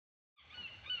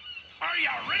you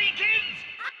ready, kids?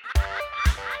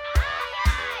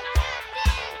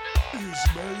 Is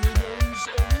mayonnaise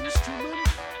an instrument?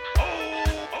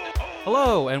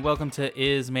 Hello, and welcome to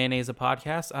Is Mayonnaise a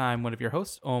Podcast? I'm one of your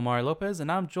hosts, Omar Lopez,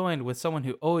 and I'm joined with someone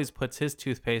who always puts his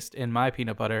toothpaste in my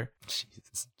peanut butter.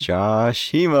 Jesus.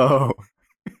 Josh Hemo.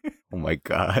 Oh my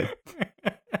god.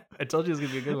 I told you it was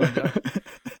gonna be a good one, Josh.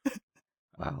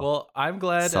 Wow. Well, I'm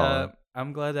glad. Solid.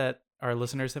 I'm glad that our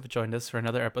listeners have joined us for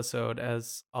another episode.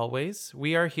 As always,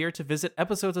 we are here to visit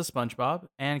episodes of SpongeBob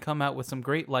and come out with some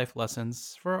great life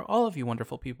lessons for all of you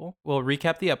wonderful people. We'll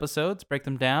recap the episodes, break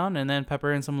them down, and then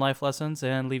pepper in some life lessons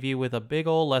and leave you with a big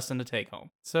old lesson to take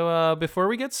home. So, before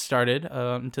we get started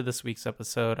to this week's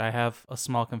episode, I have a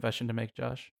small confession to make,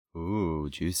 Josh. Ooh,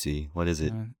 juicy. What is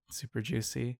it? Super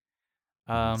juicy.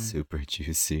 Super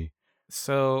juicy.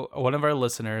 So one of our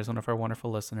wonderful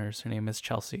listeners, her name is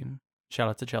Chelsea. Shout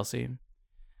out to Chelsea.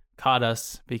 Caught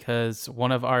us because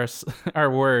one of our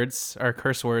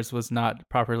curse words, was not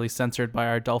properly censored by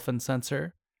our dolphin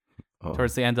censor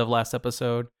towards the end of last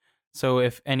episode. So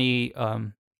if any,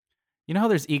 you know how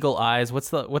there's eagle eyes? What's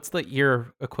the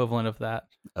ear equivalent of that?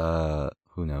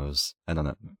 Who knows? I don't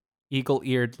know.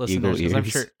 Eagle-eared listeners. Eagle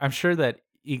 'Cause ears. I'm sure that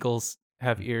eagles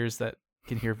have ears that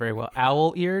can hear very well.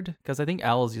 Owl-eared, because I think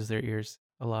owls use their ears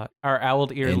a lot. Our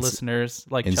owl-eared listeners,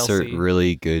 like Insert Chelsea.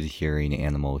 really good hearing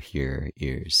animal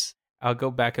ears. I'll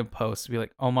go back and post. Be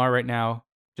like, Omar, right now,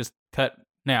 just cut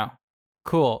now.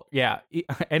 Cool. Yeah.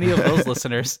 Any of those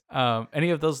listeners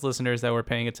that were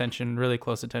paying attention, really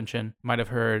close attention, might have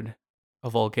heard a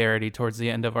vulgarity towards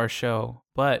the end of our show.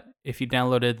 But if you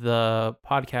downloaded the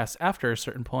podcast after a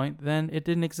certain point, then it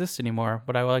didn't exist anymore.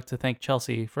 But I would like to thank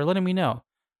Chelsea for letting me know.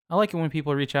 I like it when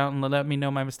people reach out and let me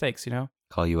know my mistakes, you know?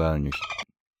 Call you out on your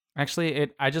Actually,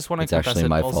 I just want to It's confess actually it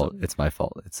my also. fault. It's my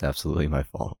fault. It's absolutely my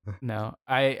fault. No,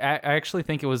 I actually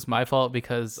think it was my fault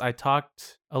because I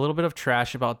talked a little bit of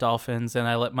trash about dolphins and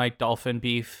I let my dolphin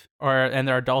beef and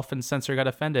our dolphin censor got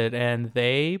offended and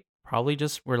they probably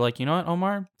just were like, you know what,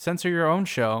 Omar, censor your own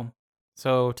show.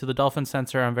 So to the dolphin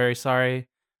censor, I'm very sorry.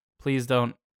 Please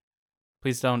don't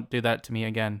do that to me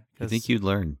again. I think you'd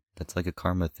learn. That's like a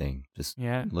karma thing. Just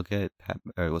Yeah. look at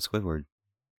Squidward.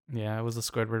 Yeah, it was a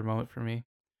Squidward moment for me.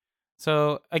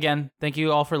 So again, thank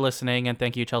you all for listening, and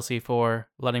thank you, Chelsea, for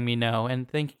letting me know. And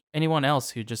thank anyone else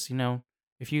who just,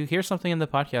 if you hear something in the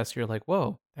podcast, you're like,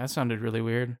 whoa, that sounded really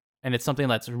weird. And it's something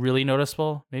that's really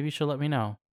noticeable, maybe you should let me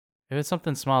know. If it's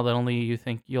something small that only you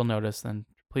think you'll notice, then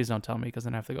please don't tell me because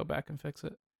then I have to go back and fix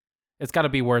it. It's got to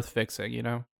be worth fixing,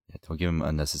 Yeah, don't give him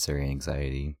unnecessary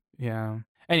anxiety. Yeah.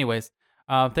 Anyways,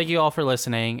 thank you all for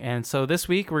listening. And so this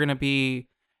week we're going to be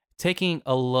taking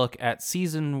a look at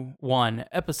Season 1,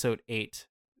 Episode 8,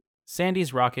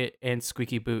 Sandy's Rocket and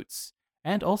Squeaky Boots.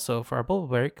 And also, for our bubble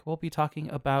break, we'll be talking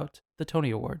about the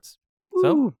Tony Awards.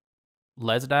 So,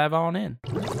 let's dive on in.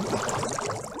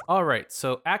 All right,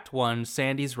 so Act 1,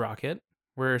 Sandy's Rocket.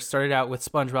 We're started out with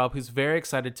SpongeBob, who's very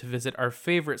excited to visit our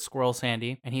favorite squirrel,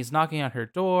 Sandy. And he's knocking on her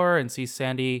door and sees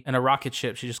Sandy in a rocket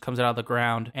ship. She just comes out of the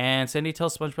ground. And Sandy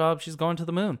tells SpongeBob she's going to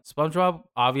the moon. SpongeBob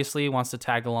obviously wants to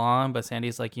tag along, but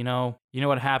Sandy's like, you know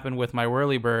what happened with my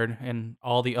whirlybird and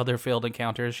all the other failed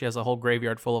encounters. She has a whole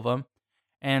graveyard full of them.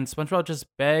 And SpongeBob just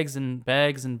begs and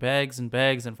begs and begs and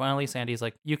begs. And finally, Sandy's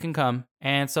like, you can come.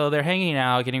 And so they're hanging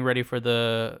out, getting ready for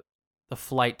the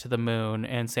flight to the moon.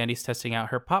 And Sandy's testing out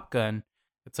her pop gun.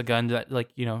 It's a gun that,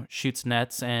 shoots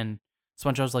nets, and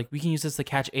SpongeBob's like, we can use this to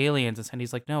catch aliens. And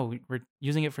Sandy's like, no, we're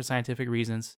using it for scientific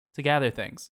reasons, to gather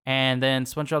things. And then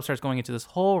SpongeBob starts going into this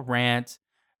whole rant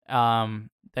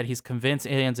that he's convinced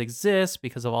aliens exist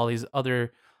because of all these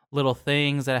other little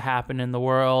things that happen in the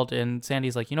world. And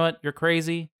Sandy's like, you know what? You're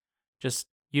crazy. Just,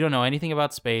 you don't know anything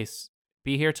about space.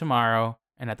 Be here tomorrow.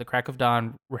 And at the crack of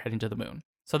dawn, we're heading to the moon.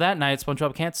 So that night,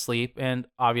 SpongeBob can't sleep, and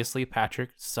obviously Patrick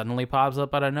suddenly pops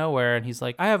up out of nowhere, and he's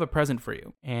like, I have a present for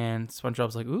you. And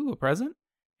SpongeBob's like, ooh, a present?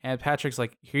 And Patrick's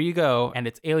like, here you go, and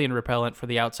it's alien repellent for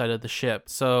the outside of the ship.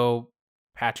 So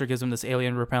Patrick gives him this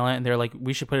alien repellent, and they're like,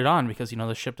 we should put it on because,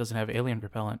 the ship doesn't have alien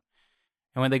repellent.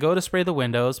 And when they go to spray the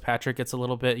windows, Patrick gets a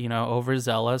little bit,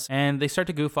 overzealous, and they start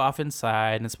to goof off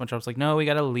inside, and SpongeBob's like, no, we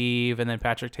gotta leave, and then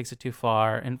Patrick takes it too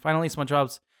far, and finally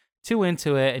SpongeBob's too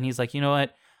into it, and he's like, you know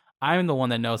what? I'm the one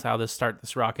that knows how to start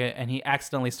this rocket, and he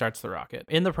accidentally starts the rocket.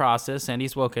 In the process,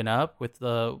 Sandy's woken up with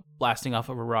the blasting off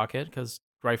of a rocket, because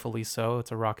rightfully so,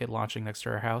 it's a rocket launching next to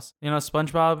her house.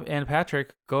 SpongeBob and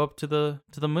Patrick go up to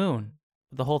the moon.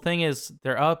 The whole thing is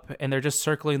they're up, and they're just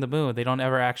circling the moon. They don't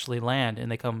ever actually land,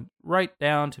 and they come right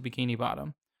down to Bikini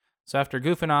Bottom. So after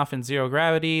goofing off in zero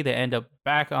gravity, they end up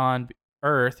back on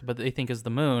Earth, but they think is the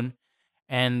moon,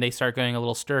 and they start going a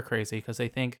little stir crazy, because they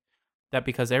think that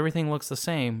because everything looks the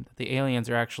same, that the aliens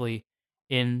are actually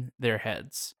in their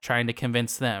heads, trying to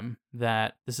convince them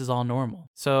that this is all normal.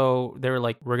 So they were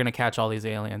like, we're going to catch all these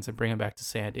aliens and bring them back to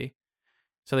Sandy.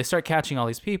 So they start catching all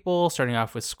these people, starting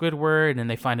off with Squidward, and then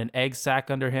they find an egg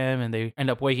sac under him, and they end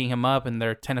up waking him up, and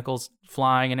their tentacles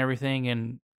flying and everything,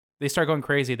 and they start going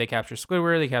crazy. They capture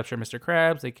Squidward, they capture Mr.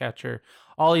 Krabs, they capture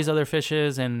all these other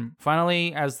fishes, and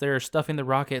finally, as they're stuffing the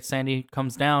rocket, Sandy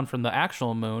comes down from the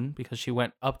actual moon, because she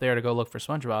went up there to go look for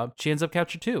SpongeBob. She ends up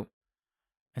captured too.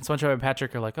 And SpongeBob and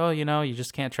Patrick are like, oh, you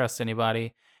just can't trust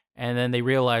anybody. And then they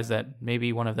realize that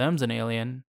maybe one of them's an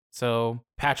alien. So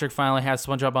Patrick finally has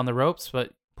SpongeBob on the ropes,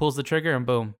 but pulls the trigger and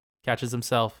boom, catches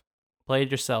himself. Play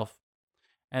it yourself.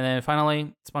 And then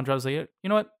finally, SpongeBob's like, you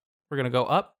know what? We're going to go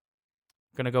up.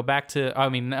 We're going to go back to,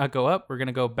 not go up. We're going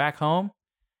to go back home.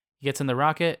 He gets in the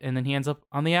rocket, and then he ends up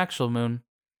on the actual moon.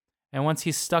 And once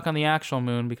he's stuck on the actual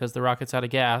moon because the rocket's out of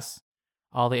gas,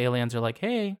 all the aliens are like,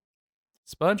 hey,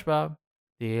 SpongeBob,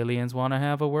 the aliens want to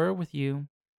have a word with you.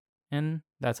 And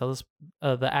that's how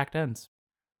the act ends.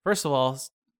 First of all,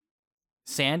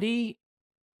 Sandy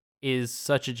is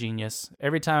such a genius.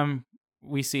 Every time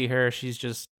we see her, she's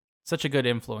just such a good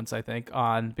influence, I think,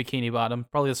 on Bikini Bottom.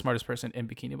 Probably the smartest person in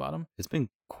Bikini Bottom. It's been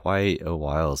quite a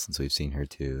while since we've seen her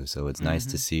too, so it's nice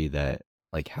to see that,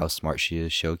 like, how smart she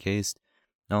is showcased.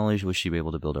 Not only was she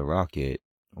able to build a rocket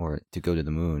or to go to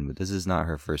the moon, but this is not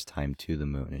her first time to the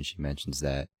moon, and she mentions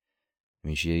that. I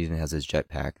mean, she even has this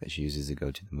jetpack that she uses to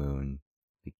go to the moon.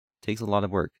 It takes a lot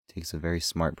of work. It takes a very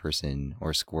smart person,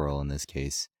 or squirrel in this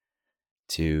case,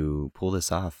 to pull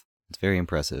this off. It's very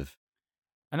impressive.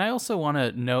 And I also want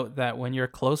to note that when you're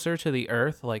closer to the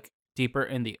Earth, like deeper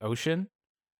in the ocean,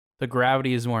 the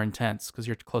gravity is more intense because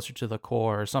you're closer to the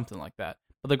core or something like that.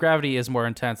 But the gravity is more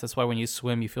intense. That's why when you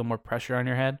swim, you feel more pressure on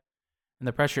your head, and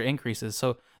the pressure increases.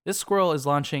 So this squirrel is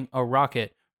launching a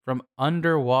rocket from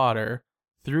underwater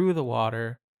through the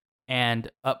water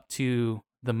and up to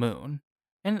the moon.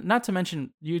 And not to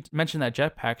mention, you mentioned that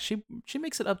jetpack. She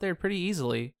makes it up there pretty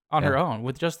easily on her own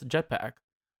with just the jetpack.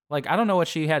 Like, I don't know what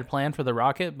she had planned for the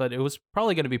rocket, but it was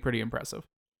probably going to be pretty impressive.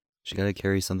 She got to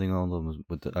carry something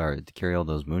to carry all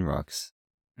those moon rocks.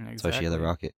 Exactly. That's why she had the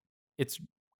rocket. It's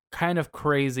kind of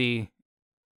crazy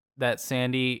that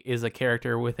Sandy is a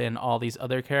character within all these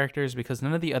other characters, because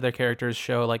none of the other characters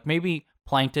show, like, maybe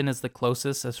Plankton is the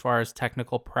closest as far as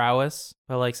technical prowess,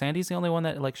 but like Sandy's the only one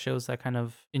that like shows that kind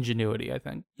of ingenuity, I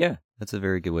think. Yeah, that's a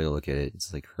very good way to look at it.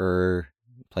 It's like her,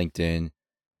 Plankton,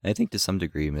 and I think to some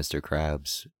degree Mr.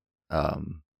 Krabs,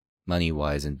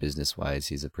 money-wise and business-wise,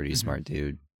 he's a pretty smart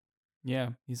dude. Yeah,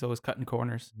 he's always cutting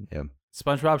corners. Yeah.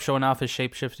 SpongeBob showing off his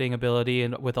shape-shifting ability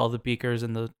and with all the beakers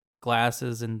and the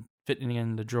glasses and fitting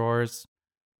in the drawers.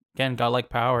 Again, godlike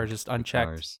power, just unchecked.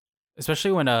 Powers.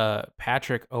 Especially when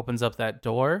Patrick opens up that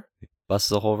door.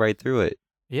 Busts a hole right through it.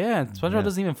 Yeah, SpongeBob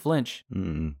doesn't even flinch.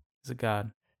 Mm-mm. He's a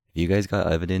god. If you guys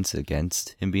got evidence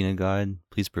against him being a god,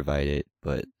 please provide it.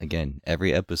 But again,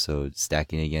 every episode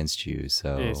stacking against you,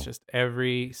 so It's just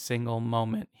every single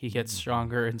moment he gets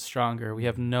stronger and stronger. We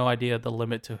have no idea the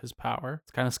limit to his power.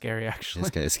 It's kind of scary, actually.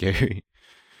 it's kind of scary.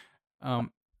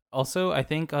 Also, I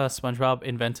think SpongeBob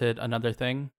invented another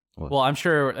thing. What? Well, I'm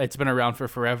sure it's been around for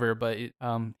forever, but he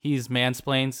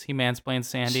mansplains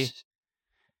Sandy.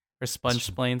 Or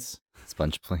sponge-splains.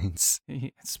 Sponge planes.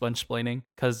 Sponge-splaining.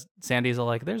 Because Sandy's all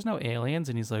like, there's no aliens.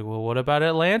 And he's like, well, what about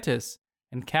Atlantis?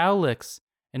 And Cowlix?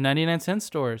 And 99-cent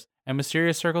stores? And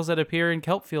mysterious circles that appear in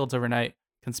kelp fields overnight?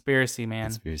 Conspiracy, man.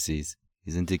 Conspiracies.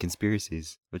 He's into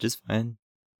conspiracies, which is fine.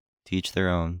 To each their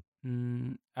own.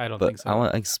 I don't But think so. I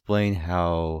want to explain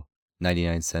how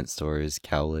 99-cent stores,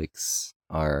 Cowlix,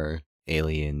 are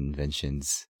alien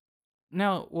inventions.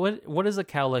 Now, what is a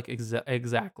cowlick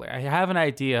exactly? I have an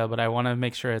idea, but I want to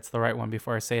make sure it's the right one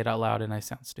before I say it out loud and I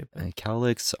sound stupid.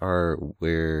 Cowlicks are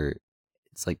where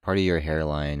it's like part of your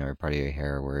hairline or part of your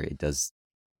hair where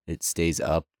it stays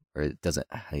up or it doesn't.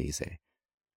 How do you say?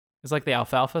 It's like the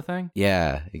alfalfa thing?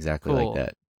 Yeah, exactly Cool. like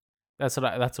that. That's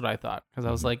what I thought, because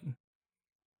I was like,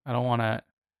 I don't want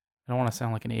to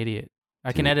sound like an idiot.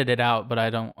 I can edit it out, but I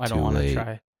don't want to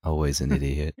try. Always an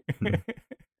idiot.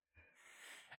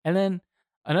 And then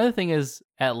another thing is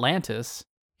Atlantis.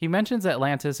 He mentions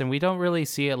Atlantis, and we don't really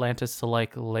see Atlantis till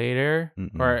like later.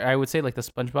 Or I would say like the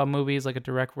SpongeBob movie is like a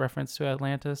direct reference to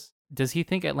Atlantis. Does he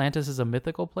think Atlantis is a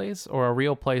mythical place or a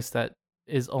real place that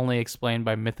is only explained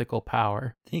by mythical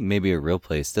power? I think maybe a real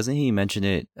place. Doesn't he mention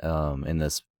it in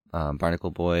this Barnacle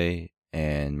Boy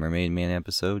and Mermaid Man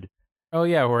episode? Oh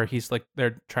yeah, where he's like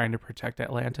they're trying to protect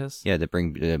Atlantis. Yeah,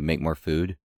 to make more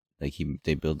food. Like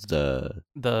they build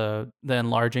the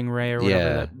enlarging ray or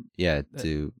whatever.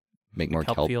 To make more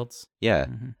kelp fields. Yeah.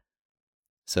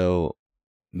 So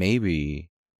maybe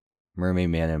Mermaid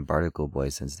Man and Barnacle Boy,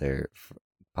 since they're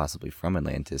possibly from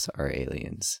Atlantis, are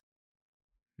aliens.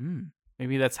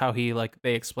 Maybe that's how they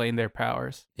explain their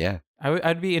powers. Yeah.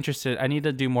 I'd be interested. I need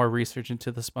to do more research into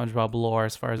the SpongeBob lore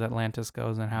as far as Atlantis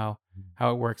goes and how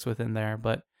it works within there.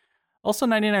 But also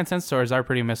 99-cent stores are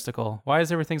pretty mystical. Why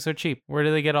is everything so cheap? Where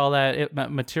do they get all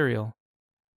that material?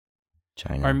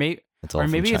 China. Or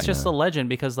maybe it's just a China. legend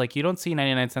because you don't see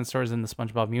 99-cent stores in the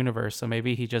SpongeBob universe. So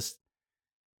maybe he just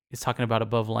is talking about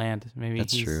above land. Maybe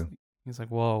That's true. He's like,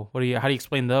 whoa, how do you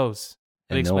explain those?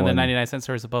 How do you And explain the 99-cent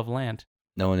stores above land?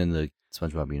 No one in the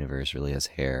SpongeBob universe really has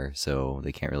hair, so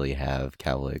they can't really have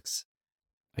cowlicks.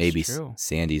 Maybe true.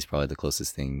 Sandy's probably the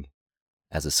closest thing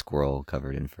as a squirrel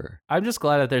covered in fur. I'm just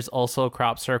glad that there's also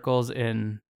crop circles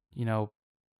in,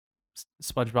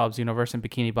 SpongeBob's universe in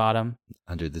Bikini Bottom.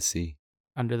 Under the sea.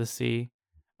 Under the sea.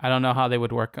 I don't know how they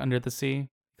would work under the sea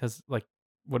because,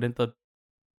 wouldn't the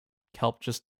kelp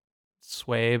just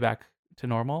sway back to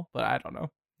normal? But I don't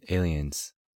know.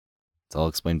 Aliens. It's all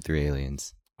explained through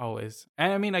aliens. Always.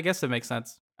 And I mean, I guess it makes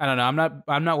sense. I don't know.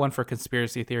 I'm not one for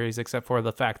conspiracy theories except for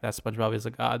the fact that SpongeBob is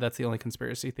a god. That's the only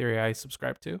conspiracy theory I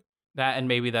subscribe to. That and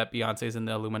maybe that Beyonce's in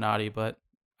the Illuminati, but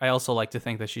I also like to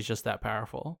think that she's just that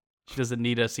powerful. She doesn't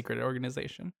need a secret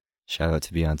organization. Shout out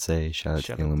to Beyonce. Shout out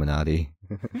to the Illuminati.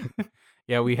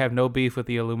 Yeah, we have no beef with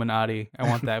the Illuminati. I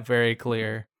want that very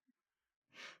clear.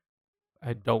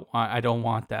 I don't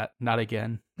want that. Not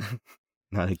again.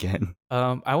 Not again.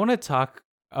 I want to talk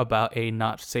about a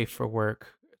not safe for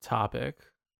work topic,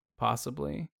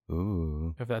 possibly.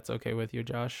 Ooh. If that's okay with you,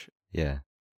 Josh. Yeah.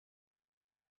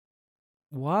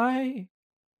 Why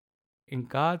in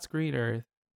God's green earth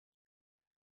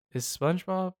is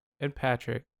SpongeBob and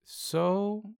Patrick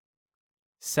so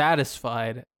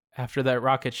satisfied after that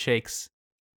rocket shakes?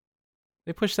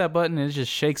 They push that button and it just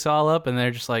shakes all up and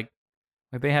they're just like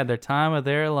they had their time of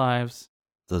their lives.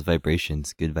 Those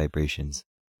vibrations, good vibrations.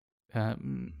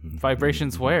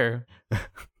 Vibrations where?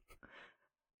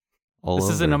 All this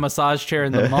over. isn't a massage chair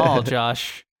in the mall,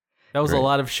 Josh. That was a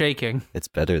lot of shaking. It's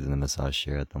better than the massage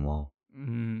chair at the mall.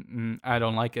 I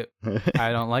don't like it.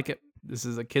 I don't like it. This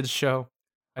is a kid's show.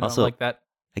 I don't like that.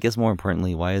 I guess more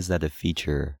importantly, why is that a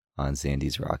feature on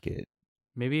Sandy's rocket?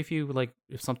 Maybe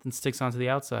if something sticks onto the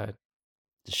outside.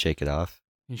 Just shake it off?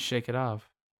 You shake it off.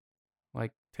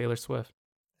 Like Taylor Swift.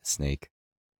 Snake.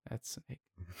 That's Snake.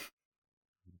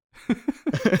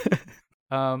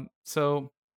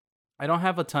 So I don't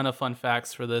have a ton of fun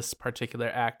facts for this particular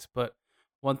act, but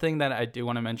one thing that I do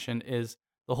want to mention is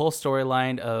the whole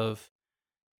storyline of,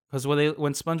 because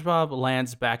when SpongeBob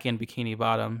lands back in Bikini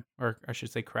Bottom, or I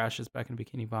should say crashes back in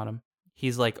Bikini Bottom,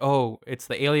 he's like, oh, it's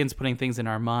the aliens putting things in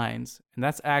our minds. And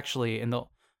that's actually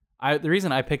the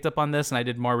reason I picked up on this and I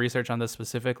did more research on this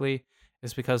specifically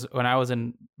is because when I was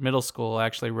in middle school, I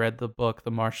actually read the book,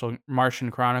 The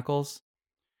Martian Chronicles.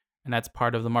 And that's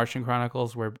part of the Martian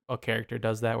Chronicles where a character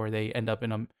does that, where they end up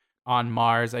on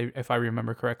Mars, if I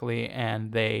remember correctly,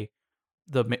 and the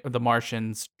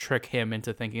Martians trick him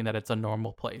into thinking that it's a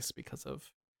normal place because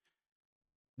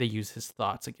they use his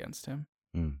thoughts against him.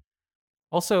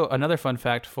 Also, another fun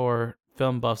fact for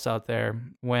film buffs out there,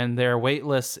 when they're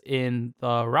weightless in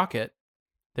the rocket,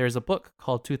 there's a book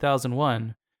called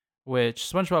 2001, which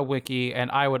SpongeBob Wiki,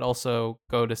 and I would also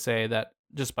go to say that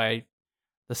just by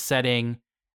the setting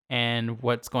and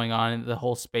what's going on in the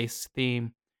whole space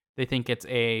theme, they think it's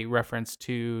a reference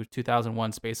to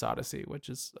 2001 Space Odyssey, which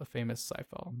is a famous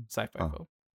sci-fi film.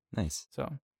 Nice.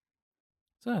 So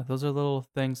yeah, those are little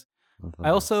things.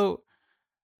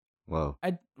 Whoa.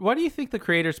 Why do you think the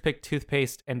creators picked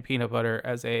toothpaste and peanut butter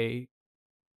as a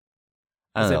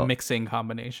mixing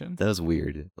combination? That was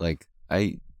weird.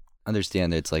 I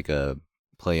understand that it's like a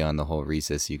play on the whole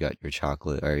Reese's. You got your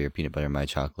chocolate or your peanut butter, my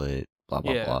chocolate, blah,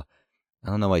 blah, blah. I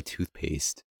don't know why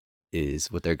toothpaste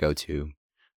is what their go-to.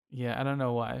 Yeah, I don't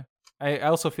know why. I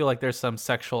also feel like there's some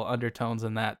sexual undertones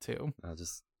in that too.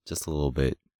 Just a little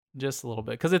bit. Just a little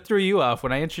bit, because it threw you off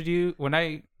when I introed you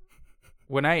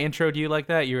like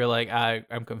that. You were like,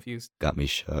 I'm confused. Got me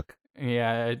shook.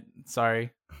 Yeah,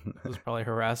 sorry. It was probably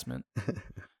harassment.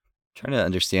 Trying to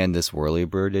understand this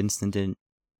whirlybird incident,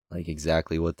 like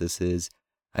exactly what this is.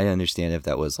 I didn't understand if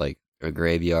that was like a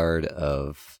graveyard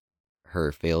of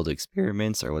her failed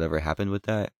experiments or whatever happened with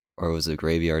that, or it was a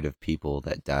graveyard of people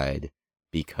that died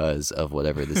because of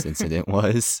whatever this incident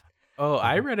was. Oh,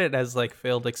 I read it as like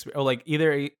failed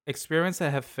either experiments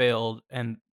that have failed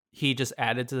and he just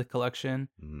added to the collection,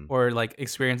 or like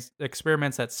experiments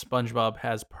that SpongeBob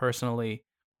has personally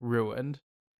ruined.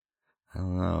 I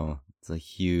don't know. It's a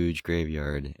huge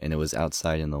graveyard, and it was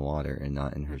outside in the water and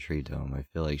not in her tree dome. I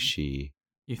feel like she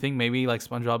You think maybe like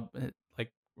SpongeBob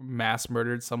like mass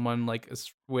murdered someone like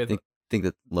with Think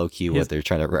that low key His- what they're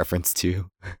trying to reference to.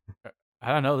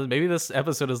 I don't know. Maybe this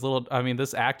episode is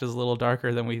this act is a little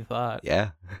darker than we thought.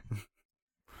 Yeah.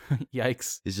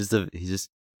 Yikes. He just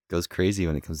goes crazy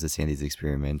when it comes to Sandy's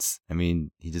experiments. I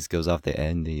mean, he just goes off the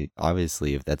end.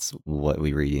 Obviously, if that's what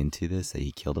we read into this, that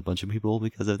he killed a bunch of people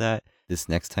because of that, this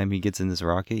next time he gets in this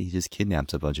rocket, he just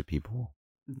kidnaps a bunch of people.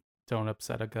 Don't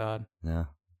upset a god. No,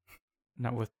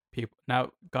 Not with people.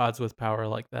 Not gods with power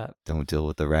like that. don't deal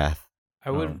with the wrath. I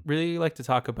would really like to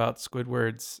talk about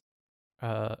Squidward's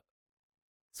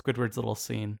little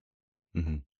scene.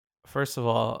 Mm-hmm. First of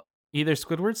all, either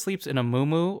Squidward sleeps in a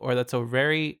muumuu, or that's a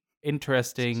very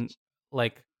interesting,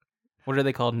 like, what are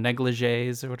they called?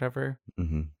 Negligees or whatever?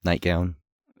 Mm-hmm. Nightgown.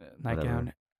 Nightgown.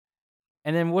 Whatever.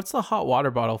 And then what's the hot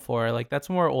water bottle for? Like, that's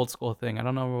more old school thing. I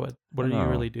don't know what do you know.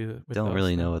 really do with Don't those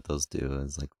really know things? what those do.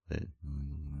 It's like,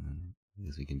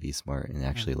 because we can be smart and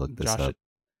actually look this Josh, up.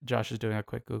 Josh is doing a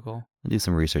quick Google. I'll do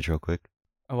some research real quick.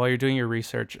 While you're doing your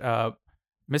research, Mr.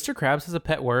 Krabs has a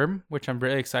pet worm, which I'm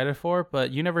really excited for, but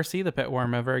you never see the pet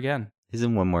worm ever again. He's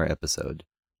in one more episode.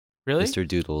 Really? Mr.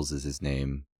 Doodles is his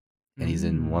name. And he's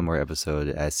in one more episode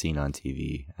as seen on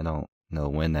TV. I don't know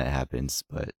when that happens,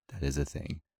 but that is a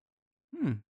thing.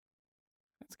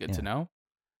 That's good to Yeah. know.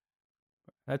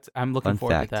 I'm looking Fun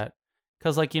forward fact. to that.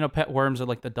 Because, like, pet worms are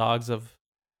like the dogs of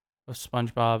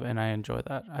SpongeBob, and I enjoy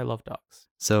that. I love dogs.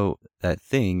 So that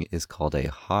thing is called a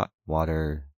hot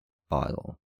water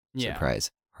bottle. Yeah.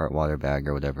 Surprise. Hot water bag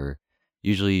or whatever.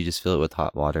 Usually you just fill it with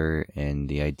hot water, and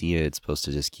the idea it's supposed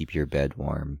to just keep your bed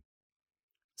warm.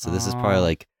 So this is probably Oh.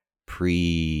 like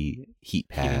pre-heat Heating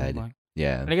pad. blanket.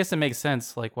 Yeah. And I guess it makes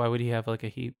sense. Like, why would he have like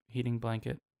a heating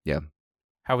blanket? Yeah.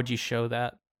 How would you show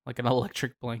that? Like an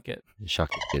electric blanket. Shock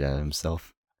the shit out of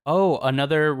himself. Oh,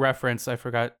 another reference I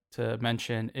forgot to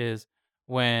mention is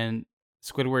when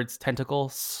Squidward's tentacle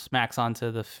smacks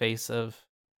onto the face of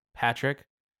Patrick.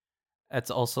 That's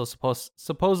also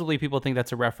supposedly people think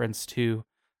that's a reference to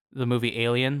the movie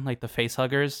Alien, like the face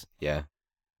huggers. Yeah.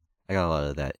 I got a lot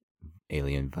of that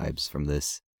alien vibes from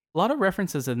this. A lot of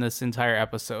references in this entire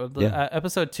episode. Yeah.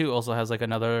 Episode 2 also has like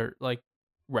another like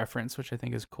reference, which I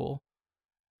think is cool.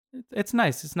 It's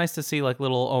nice. It's nice to see like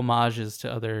little homages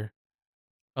to other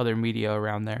media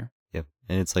around there. Yep.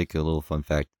 And it's like a little fun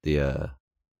fact, the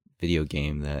video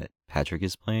game that Patrick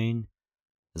is playing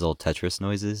is all Tetris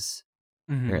noises,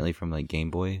 Mhm. apparently from like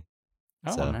Game Boy.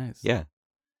 Oh, So, nice. Yeah.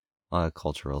 A lot of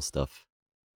cultural stuff.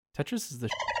 Tetris is the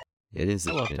It is.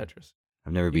 I the love shit. Tetris.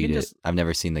 I've never You beat can it. just- I've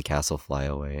never seen the castle fly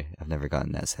away. I've never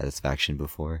gotten that satisfaction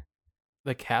before.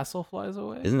 The castle flies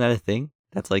away? Isn't that a thing?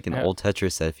 That's like an Yeah. old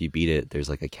Tetris that if you beat it, there's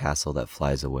like a castle that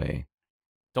flies away.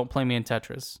 Don't play me in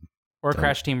Tetris. Or Don't-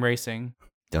 Crash Team Racing.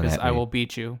 Don't Because at I me. will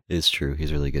beat you. It's true.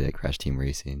 He's really good at Crash Team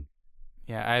Racing.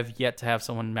 Yeah, I have yet to have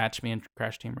someone match me in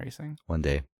Crash Team Racing. One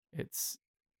day. It's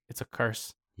a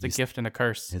curse. It's a Used- gift and a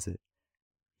curse. Is it?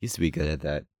 Used to be good at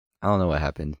that. I don't know what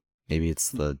happened. Maybe it's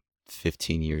the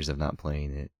 15 years of not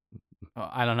playing it. Oh,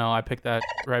 I don't know. I picked that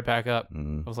right back up.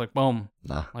 I was like, boom,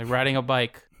 Nah. like riding a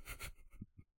bike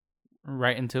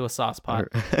right into a sauce pot.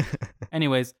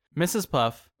 Anyways, Mrs.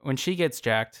 Puff, when she gets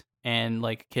jacked and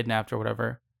like kidnapped or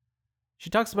whatever, she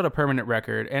talks about a permanent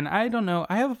record. And I don't know,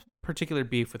 I have particular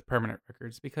beef with permanent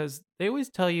records because they always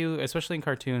tell you, especially in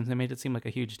cartoons, they made it seem like a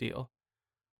huge deal.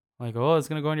 Like, oh, it's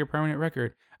going to go on your permanent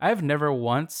record. I've never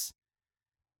once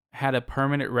had a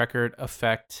permanent record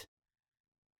affect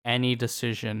any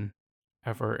decision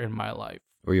ever in my life.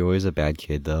 Were you always a bad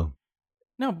kid, though?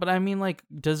 No, but I mean, like,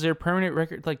 does their permanent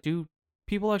record, like, do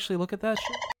people actually look at that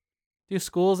shit? Do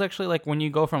schools actually, like, when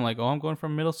you go from, like, oh, I'm going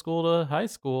from middle school to high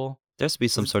school? There has to be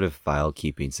some sort of file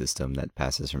keeping system that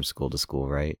passes from school to school,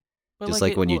 right? But Just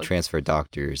like when you well, transfer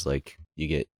doctors, like you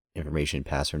get information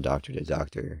passed from doctor to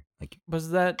doctor. Like, does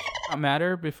that not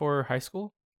matter before high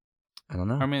school? I don't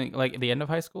know. I mean, like, the end of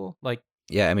high school? Like,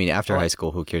 Yeah, I mean, after Well, high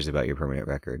school, who cares about your permanent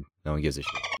record? No one gives a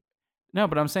shit. no,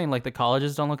 but I'm saying, like, the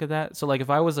colleges don't look at that. So, like, if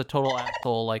I was a total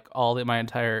asshole, like, my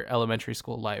entire elementary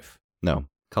school life, No,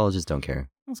 colleges don't care.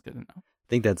 that's good to know. I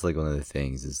think that's like one of the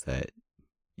things is that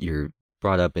you're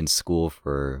brought up in school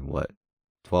for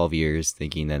 12 years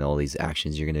thinking that all these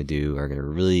actions you're going to do are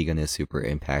really going to super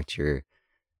impact your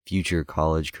future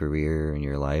college career and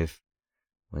your life.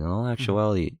 When in all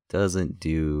actuality, it doesn't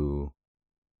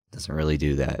really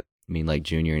do that. I mean, like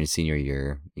junior and senior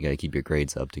year, you got to keep your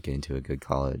grades up to get into a good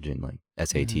college and like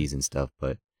SATs and stuff.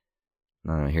 But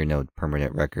I don't hear no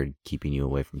permanent record keeping you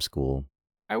away from school.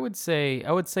 I would say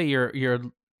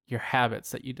your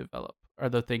habits that you develop are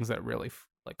the things that really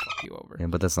like fuck you over. Yeah,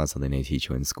 but that's not something they teach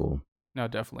you in school. No,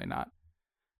 definitely not.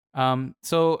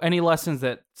 So any lessons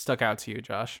that stuck out to you,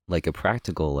 Josh? Like a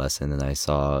practical lesson that I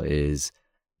saw is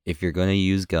if you're going to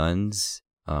use guns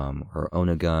or own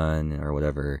a gun or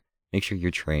whatever, make sure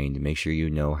you're trained. Make sure you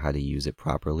know how to use it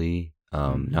properly,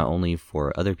 not only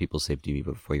for other people's safety,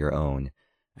 but for your own.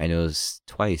 I noticed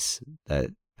twice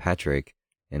that Patrick,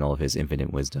 in all of his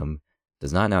infinite wisdom,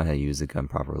 does not know how to use the gun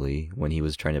properly. When he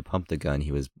was trying to pump the gun,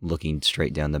 he was looking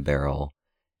straight down the barrel.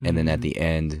 And then at the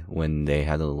end, when they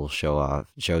had a little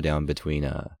showdown between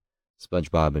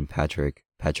SpongeBob and Patrick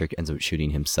ends up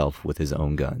shooting himself with his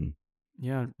own gun.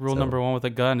 Yeah, rule number 1 with a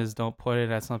gun is don't point it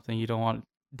at something you don't want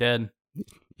dead.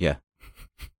 Yeah.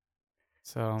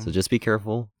 So just be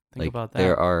careful. Think about that.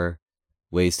 There are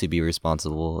ways to be a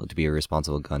responsible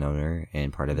gun owner,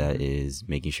 and part of that is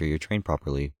making sure you're trained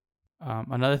properly.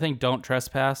 Another thing, don't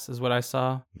trespass is what I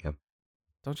saw. Yep.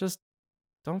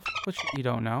 Don't put shit you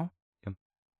don't know.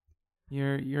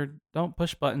 Yep. Don't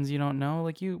push buttons you don't know.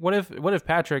 Like what if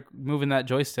Patrick moving that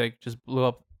joystick just blew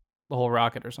up the whole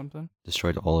rocket or something?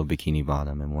 Destroyed all of Bikini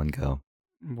Bottom in one go.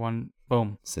 One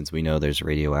boom. Since we know there's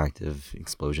radioactive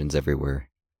explosions everywhere.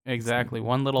 Exactly.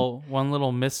 One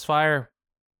little misfire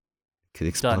Could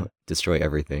explode, destroy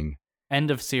everything.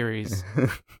 End of series.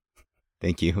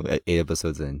 Thank you. 8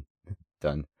 episodes in.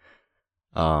 Done.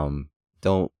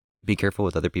 Don't be careful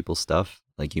with other people's stuff.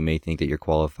 Like, you may think that you're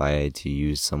qualified to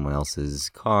use someone else's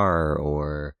car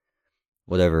or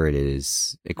whatever it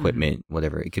is, equipment,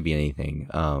 whatever. It could be anything.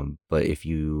 But if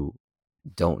you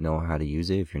don't know how to use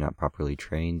it, if you're not properly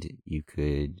trained, you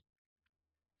could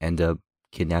end up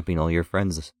kidnapping all your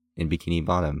friends in Bikini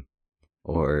Bottom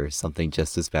or something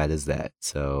just as bad as that.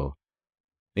 So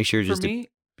make sure just to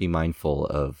be mindful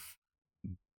of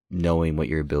knowing what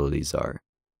your abilities are.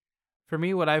 For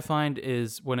me, what I find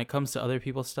is when it comes to other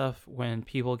people's stuff, when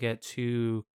people get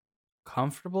too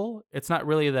comfortable, it's not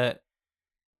really that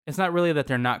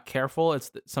they're not careful.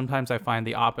 It's sometimes I find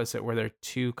the opposite, where they're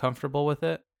too comfortable with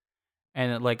it.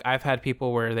 And like, I've had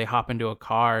people where they hop into a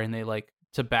car and they like,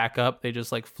 to back up, they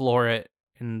just like floor it,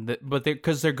 but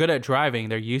because they're good at driving,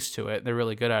 they're used to it. They're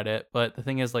really good at it. But the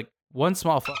thing is, like, one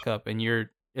small fuck up and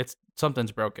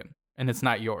something's broken and it's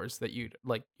not yours that you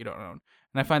don't own.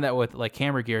 And I find that with like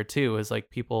camera gear too, is like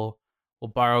people will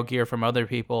borrow gear from other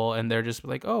people and they're just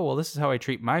like, oh, well, this is how I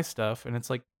treat my stuff. And it's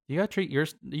like, you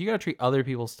gotta treat other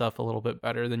people's stuff a little bit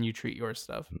better than you treat your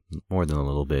stuff. More than a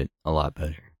little bit, a lot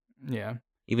better. Yeah.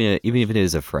 Even if it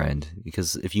is a friend,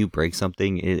 because if you break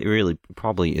something, it really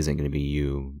probably isn't going to be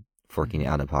you forking it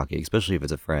out of pocket, especially if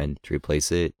it's a friend to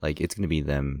replace it. Like, it's going to be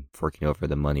them forking over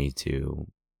the money to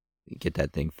get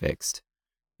that thing fixed.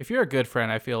 If you're a good friend,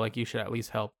 I feel like you should at least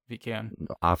help if you can.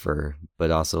 Offer,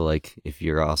 but also, like, if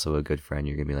you're also a good friend,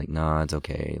 you're going to be like, nah, it's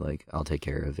okay. Like, I'll take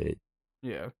care of it.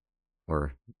 Yeah.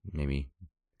 Or maybe.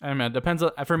 I mean, it depends.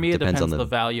 For me, it depends on the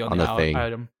value on the thing.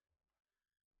 item.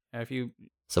 If you...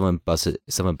 Someone busted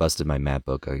my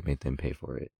MacBook, I made them pay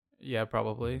for it. Yeah,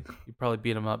 probably. You probably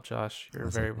beat him up, Josh. You're a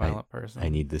very violent person. I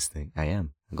need this thing. I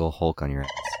am. I'll go Hulk on your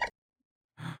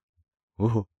ass.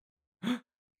 Woo.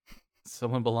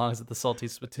 Someone belongs at the Salty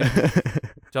Spittoon.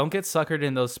 Don't get suckered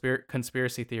in those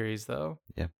conspiracy theories, though.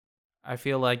 Yeah. I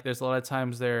feel like there's a lot of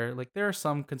times there are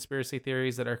some conspiracy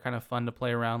theories that are kind of fun to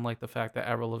play around, like the fact that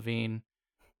Avril Lavigne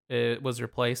was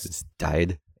replaced. Just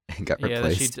died and got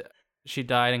replaced. She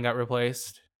died and got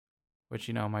replaced, which,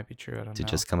 might be true. I don't know. To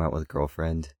just come out with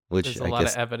Girlfriend, which there's a lot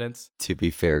of evidence. To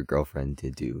be fair, Girlfriend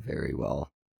did do very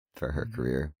well for her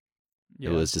career.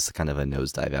 Yeah. It was just kind of a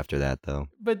nosedive after that, though.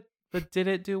 But did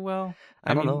it do well?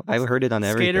 I don't know. I've heard it on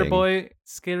everything.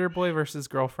 Skater Boy versus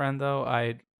Girlfriend, though.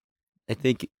 I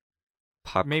think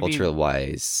pop culture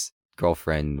wise,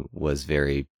 Girlfriend was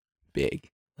very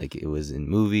big. Like, it was in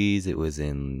movies, it was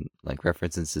in like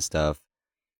references to stuff.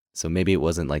 So maybe it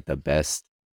wasn't like the best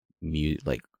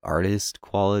artist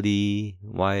quality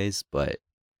wise, but I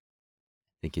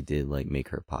think it did like make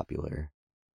her popular.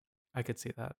 I could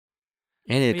see that.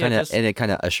 And it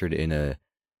kind of ushered in a,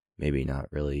 maybe not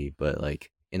really, but like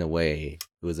in a way,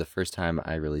 it was the first time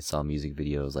I really saw music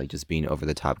videos like just being over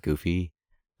the top goofy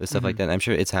with stuff like that. I'm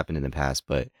sure it's happened in the past,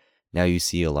 but now you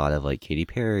see a lot of like Katy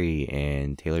Perry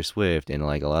and Taylor Swift and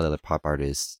like a lot of the pop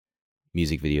artists'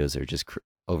 music videos are just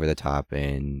over the top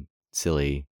and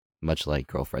silly, much like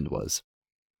Girlfriend was.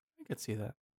 I could see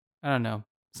that. I don't know.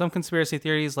 Some conspiracy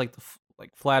theories, like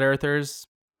flat earthers.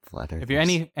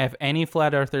 If any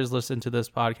flat earthers listen to this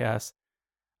podcast,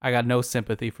 I got no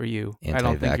sympathy for you. I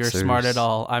don't think you're smart at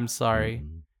all. I'm sorry.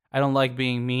 I don't like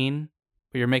being mean,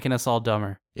 but you're making us all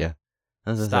dumber. Yeah.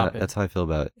 That's how I feel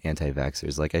about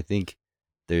anti-vaxxers. Like, I think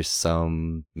there's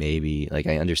some, maybe, like,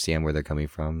 I understand where they're coming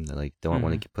from. They like don't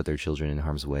want to put their children in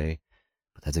harm's way.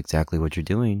 But that's exactly what you're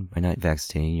doing by not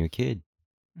vaccinating your kid.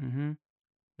 Mm-hmm.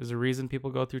 There's a reason people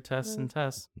go through tests and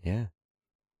tests. Yeah.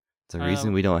 It's a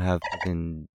reason we don't have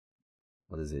fucking,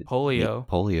 what is it? Polio.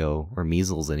 Polio or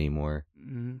measles anymore.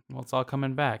 Well, it's all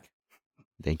coming back.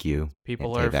 Thank you,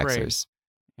 People are afraid. anti-vaxxers.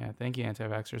 Yeah, thank you,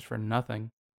 anti-vaxxers, for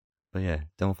nothing. But yeah,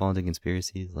 don't fall into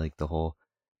conspiracies like the whole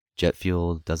jet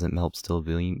fuel doesn't melt steel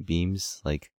beams.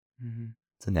 Like,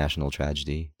 it's a national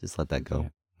tragedy. Just let that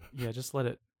go. Yeah, just let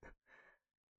it.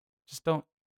 Just don't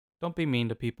be mean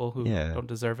to people who don't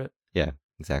deserve it. Yeah,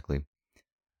 exactly.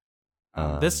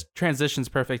 This transitions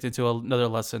perfect into another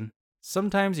lesson.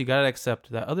 Sometimes you gotta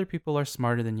accept that other people are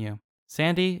smarter than you.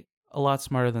 Sandy, a lot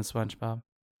smarter than SpongeBob.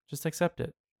 Just accept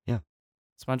it. Yeah.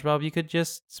 SpongeBob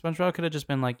could have just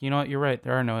been like, you know what, you're right,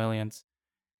 there are no aliens.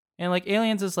 And like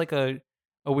aliens is like a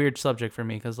weird subject for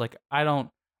me because like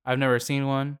I've never seen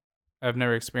one. I've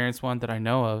never experienced one that I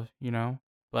know of,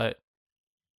 but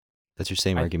that's your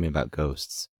same argument about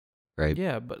ghosts, right?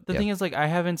 Yeah, but the thing is, like, I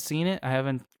haven't seen it. I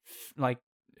haven't, like,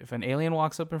 if an alien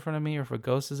walks up in front of me or if a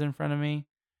ghost is in front of me,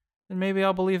 then maybe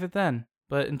I'll believe it then.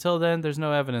 But until then, there's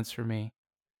no evidence for me.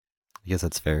 I guess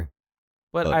that's fair.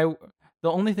 But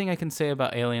the only thing I can say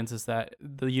about aliens is that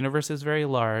the universe is very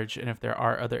large, and if there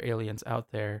are other aliens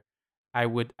out there, I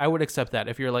would accept that.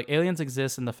 If you're like, aliens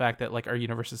exist, and the fact that like our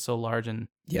universe is so large and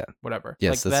whatever.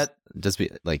 Yes, like that. Just be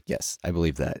like, yes, I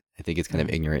believe that. I think it's kind of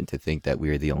ignorant to think that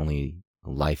we're the only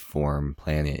life form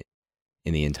planet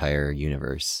in the entire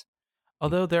universe.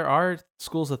 Although there are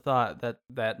schools of thought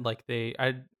that like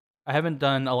I haven't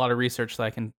done a lot of research so I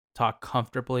can talk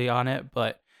comfortably on it,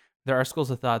 but there are schools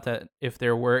of thought that if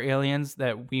there were aliens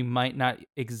that we might not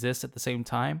exist at the same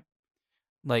time.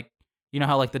 Like, you know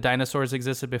how like the dinosaurs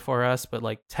existed before us, but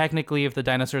like technically if the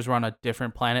dinosaurs were on a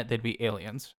different planet, they'd be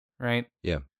aliens, right?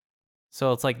 Yeah.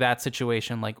 So it's like that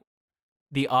situation, like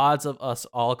the odds of us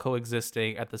all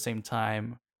coexisting at the same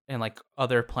time and like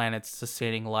other planets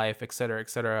sustaining life, et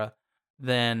cetera,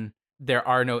 then there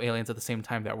are no aliens at the same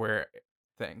time that we're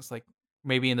things. Like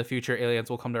maybe in the future aliens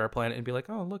will come to our planet and be like,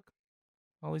 oh, look,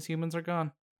 all these humans are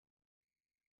gone.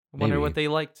 I wonder what they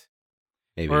liked.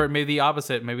 Maybe. Or maybe the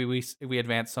opposite. Maybe we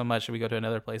advance so much and we go to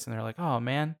another place and they're like, oh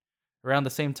man, around the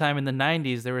same time in the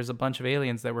 90s, there was a bunch of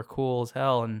aliens that were cool as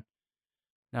hell and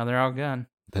now they're all gone.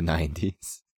 The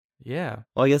 90s. Yeah.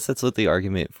 Well, I guess that's what the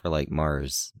argument for like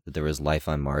Mars, that there was life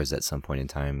on Mars at some point in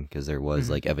time because there was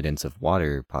like evidence of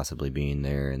water possibly being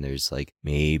there, and there's like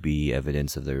maybe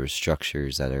evidence of there were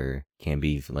structures that can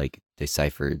be like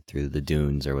deciphered through the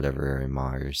dunes or whatever in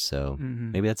Mars. So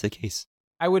maybe that's the case.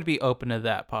 I would be open to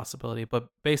that possibility, but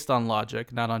based on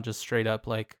logic, not on just straight up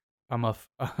like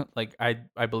like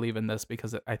I believe in this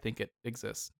because I think it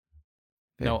exists.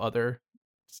 Fair.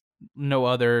 No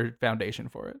other foundation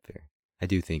for it. Fair. I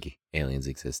do think aliens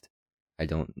exist. I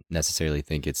don't necessarily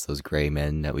think it's those gray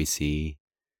men that we see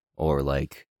or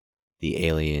like the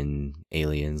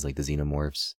aliens like the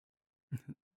xenomorphs.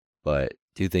 But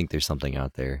do think there's something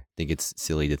out there. I think it's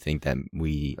silly to think that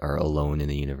we are alone in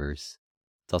the universe.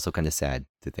 It's also kind of sad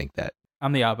to think that.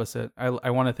 I'm the opposite.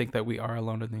 I want to think that we are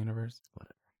alone in the universe.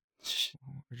 Whatever.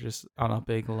 We're just on a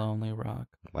big lonely rock.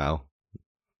 Wow.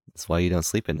 That's why you don't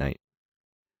sleep at night.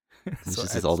 It's So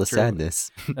just all the true.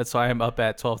 sadness. That's why I'm up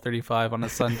at 12:35 on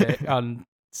a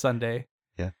Sunday.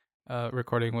 Yeah.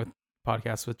 Recording with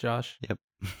podcasts with Josh. Yep.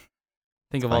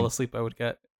 Think of all the sleep I would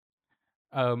get.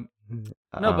 No,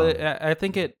 but I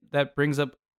think that brings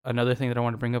up another thing that I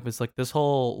want to bring up is like this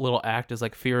whole little act is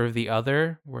like fear of the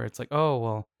other, where it's like, oh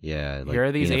well, yeah, like here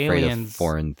are these being afraid aliens, of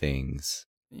foreign things.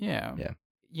 Yeah.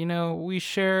 Yeah. We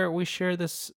share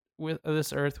this with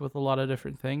this earth with a lot of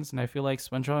different things, and I feel like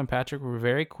SpongeBob and Patrick were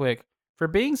very quick for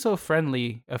being so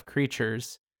friendly of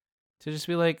creatures to just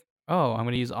be like, oh, I'm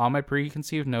going to use all my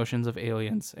preconceived notions of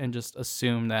aliens and just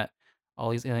assume that all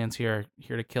these aliens here are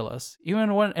here to kill us. Even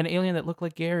an alien that looked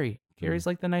like Gary. Gary's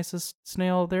like the nicest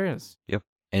snail there is. Yep.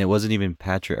 And it wasn't even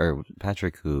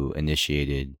Patrick who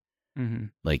initiated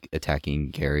like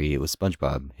attacking Gary. It was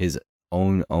SpongeBob. His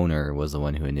own owner was the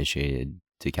one who initiated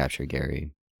to capture Gary.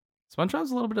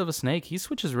 SpongeBob's a little bit of a snake. He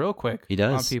switches real quick. He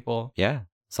does on people. Yeah,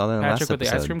 saw that in the last Patrick with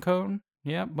episode. the ice cream cone.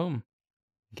 Yeah, boom.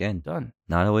 Again, done.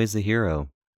 Not always the hero.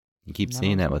 You keep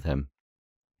seeing that with him.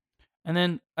 And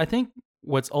then I think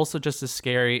what's also just as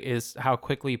scary is how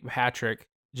quickly Patrick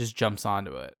just jumps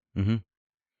onto it. Mm-hmm.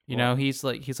 You know, he's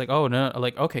like, oh no,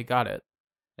 like okay, got it.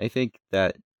 I think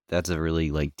that's a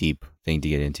really like deep thing to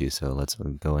get into. So let's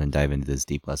go and dive into this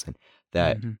deep lesson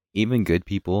that even good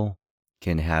people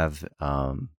can have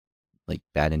like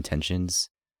bad intentions,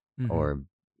 and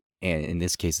in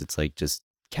this case, it's like just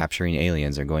capturing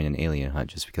aliens or going on an alien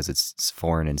hunt just because it's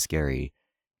foreign and scary.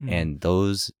 And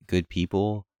those good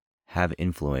people have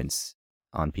influence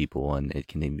on people, and it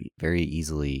can very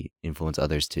easily influence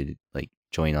others to like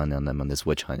join on them on this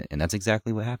witch hunt. And that's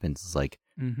exactly what happens. It's like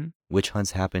witch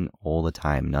hunts happen all the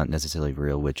time, not necessarily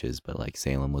real witches, but like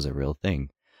Salem was a real thing.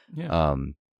 Yeah.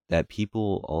 That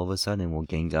people all of a sudden will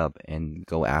gang up and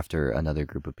go after another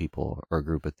group of people or a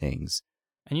group of things.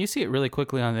 And you see it really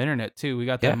quickly on the internet too. We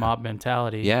got that mob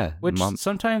mentality. Yeah, which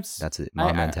sometimes that's it.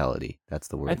 Mob mentality. That's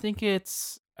the word. I think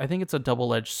it's a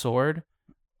double-edged sword.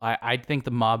 I think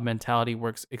the mob mentality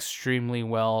works extremely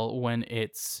well when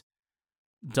it's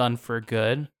done for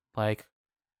good. Like,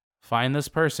 find this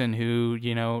person who,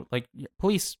 like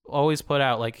police always put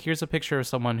out, like, here's a picture of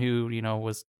someone who,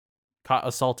 was caught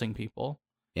assaulting people.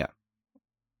 Yeah.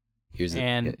 Here's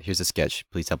a sketch.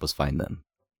 Please help us find them.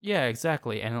 Yeah,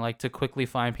 exactly. And like to quickly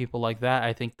find people like that,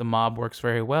 I think the mob works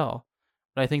very well.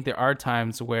 But I think there are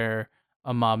times where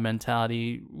a mob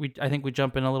mentality, I think we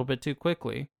jump in a little bit too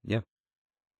quickly. Yeah.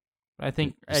 I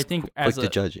think quick to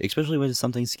judge, especially when it's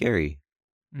something scary.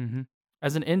 Mm-hmm.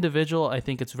 As an individual, I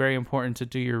think it's very important to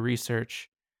do your research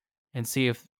and see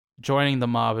if joining the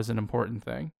mob is an important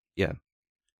thing. Yeah.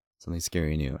 Something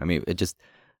scary new. I mean, it just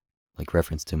like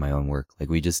reference to my own work. Like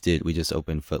we just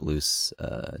opened Footloose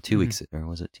 2 weeks, or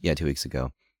was it? Yeah, 2 weeks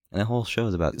ago. And the whole show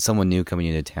is about someone new coming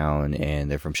into town,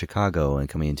 and they're from Chicago and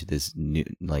coming into this new,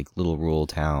 like, little rural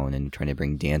town and trying to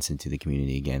bring dance into the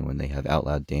community again when they have Out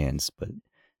Loud Dance, but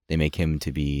they make him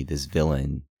to be this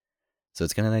villain. So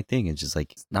it's kind of that thing. It's just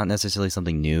like, it's not necessarily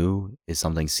something new, it's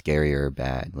something scary or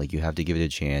bad. Like, you have to give it a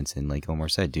chance, and like Omar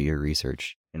said, do your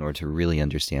research in order to really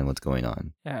understand what's going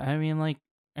on. Yeah, I mean, like,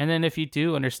 and then if you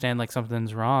do understand like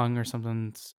something's wrong or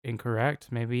something's incorrect,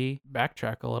 maybe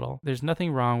backtrack a little. There's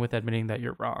nothing wrong with admitting that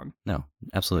you're wrong. No,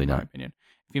 absolutely not. In my opinion.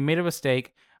 If you made a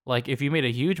mistake, like if you made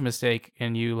a huge mistake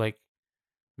and you like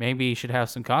maybe you should have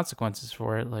some consequences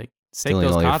for it, like stealing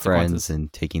all your friends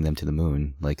and taking them to the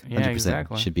moon, like 100%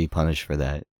 exactly. should be punished for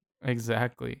that.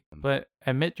 Exactly. But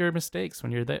admit your mistakes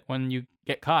when you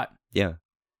get caught. Yeah.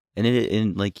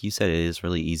 And like you said, it is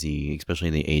really easy, especially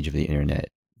in the age of the internet,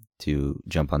 to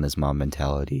jump on this mob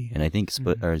mentality. And I think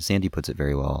Sandy puts it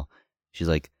very well. She's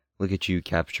like, look at you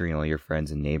capturing all your friends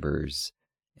and neighbors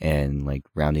and like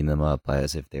rounding them up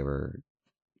as if they were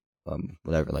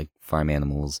whatever, like farm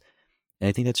animals. And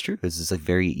I think that's true. It's just like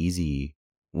very easy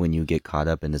when you get caught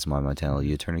up in this mob mentality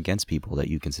to turn against people that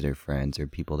you consider friends or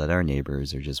people that are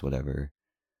neighbors or just whatever.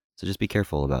 So just be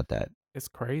careful about that. It's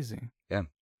crazy. Yeah.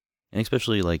 And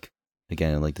especially like,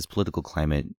 again, like this political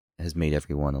climate has made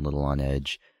everyone a little on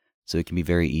edge. So it can be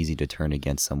very easy to turn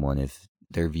against someone if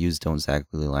their views don't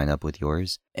exactly line up with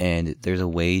yours. And there's a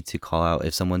way to call out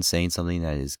if someone's saying something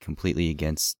that is completely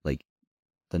against like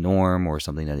the norm or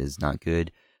something that is not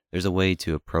good. There's a way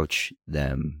to approach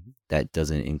them that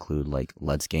doesn't include like,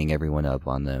 let's gang everyone up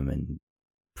on them and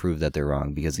prove that they're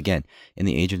wrong. Because again, in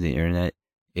the age of the internet,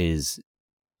 it is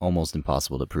almost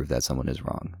impossible to prove that someone is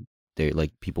wrong. They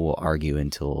like, people will argue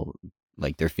until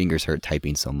like their fingers hurt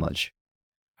typing so much.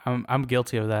 I'm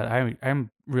guilty of that. I'm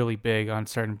really big on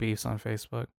certain beefs on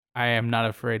Facebook. I am not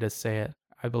afraid to say it.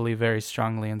 I believe very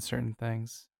strongly in certain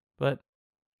things, but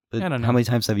I don't know. How many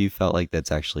times have you felt like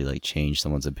that's actually like changed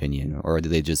someone's opinion, or do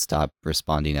they just stop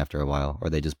responding after a while,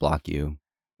 or they just block you?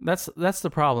 That's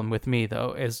the problem with me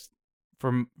though. Is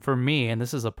for me, and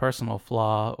this is a personal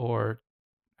flaw, or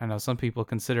I know some people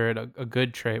consider it a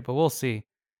good trait, but we'll see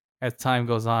as time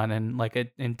goes on and like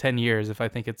in 10 years if I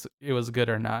think it was good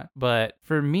or not. But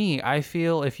for me, I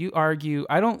feel if you argue,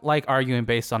 I don't like arguing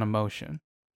based on emotion.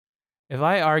 If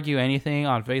I argue anything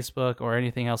on Facebook or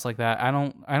anything else like that, I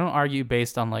don't argue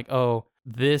based on like, oh,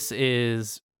 this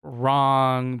is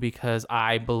wrong because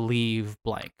I believe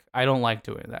blank. I don't like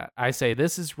doing that. I say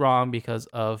this is wrong because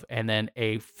of, and then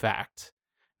a fact.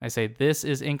 I say this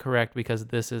is incorrect because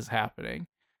this is happening.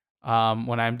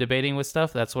 When I'm debating with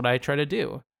stuff, that's what I try to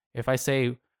do. If I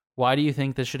say, why do you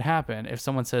think this should happen? If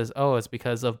someone says, oh, it's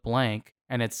because of blank,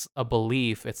 and it's a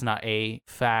belief, it's not a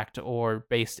fact or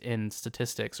based in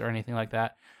statistics or anything like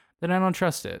that, then I don't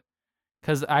trust it.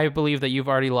 Because I believe that you've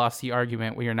already lost the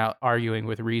argument when you're now arguing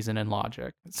with reason and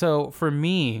logic. So for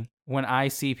me, when I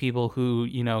see people who,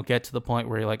 get to the point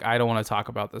where you're like, I don't want to talk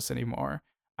about this anymore,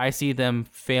 I see them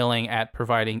failing at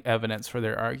providing evidence for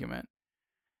their argument.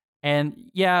 And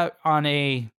yeah, on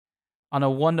a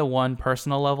one-to-one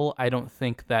personal level, I don't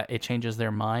think that it changes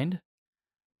their mind.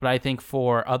 But I think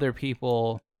for other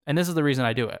people, and this is the reason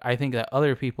I do it, I think that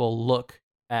other people look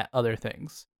at other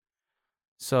things.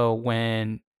 So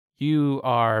when you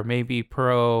are maybe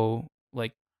pro,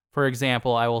 like, for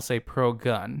example, I will say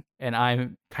pro-gun, and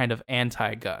I'm kind of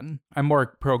anti-gun. I'm more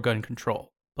pro-gun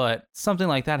control. But something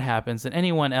like that happens, and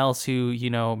anyone else who,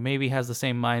 maybe has the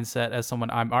same mindset as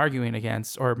someone I'm arguing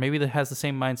against, or maybe that has the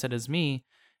same mindset as me,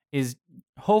 is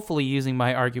hopefully using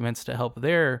my arguments to help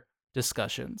their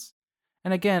discussions.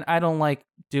 And again, I don't like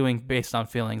doing based on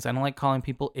feelings. I don't like calling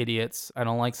people idiots. I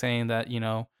don't like saying that,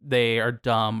 they are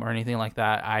dumb or anything like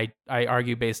that. I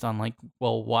argue based on like,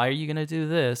 well, why are you going to do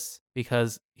this?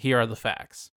 Because here are the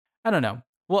facts. I don't know.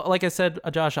 Well, like I said,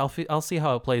 Josh, I'll see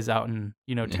how it plays out in,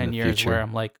 10 years future. where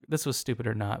I'm like, this was stupid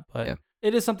or not. But Yeah.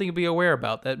 it is something to be aware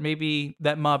about, that maybe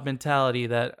that mob mentality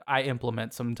that I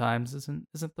implement sometimes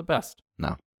isn't the best.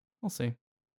 No. We'll see.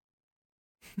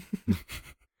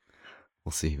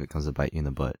 We'll see if it comes to bite you in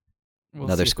the butt. We'll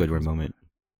Another see if it Squidward comes- moment.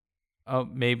 Oh,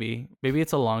 maybe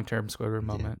it's a long-term Squidward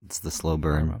moment. Yeah, it's the slow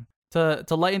burn. To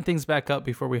lighten things back up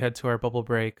before we head to our bubble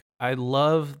break, I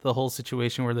love the whole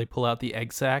situation where they pull out the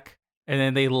egg sack and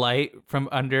then they light from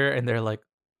under and they're like,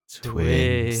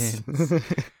 twins.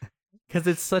 Because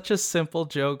it's such a simple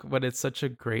joke, but it's such a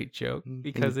great joke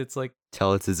because it's like,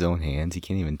 Tell it's his own hands. He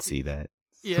can't even see that.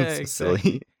 yeah, It's so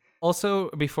exactly. silly. Also,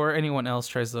 before anyone else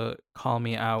tries to call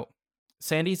me out,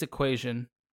 Sandy's equation,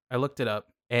 I looked it up,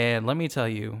 and let me tell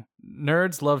you,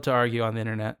 nerds love to argue on the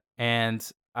internet. And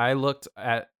I looked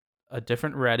at a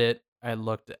different Reddit. I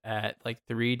looked at like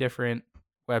 3 different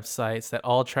websites that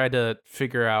all tried to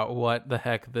figure out what the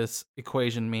heck this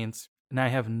equation means, and I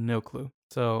have no clue.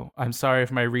 So I'm sorry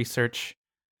if my research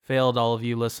failed all of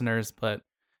you listeners, but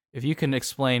if you can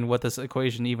explain what this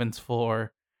equation even's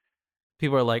for,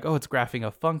 people are like, oh, it's graphing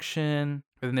a function.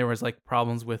 And then there was like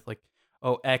problems with like,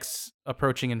 oh, x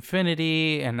approaching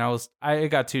infinity, and it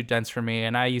got too dense for me.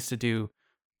 And I used to do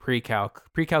pre-calc.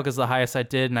 Pre-calc is the highest I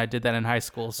did, and I did that in high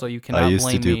school. So you cannot I used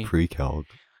blame to do me. pre-calc.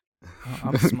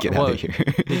 I'm smart. Get out What? of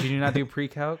here. Did you not do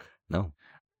pre-calc? No.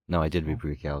 No, I did do Oh.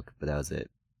 pre-calc, but that was it.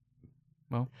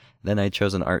 Well. Then I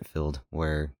chose an art field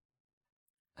where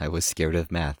I was scared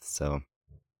of math, so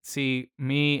See,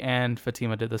 me and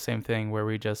Fatima did the same thing where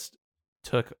we just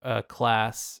took a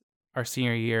class our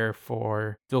senior year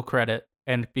for dual credit,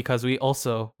 and because we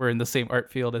also were in the same art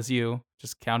field as you,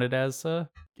 just counted as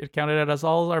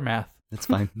all our math. it's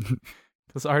fine.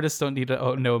 Because artists don't need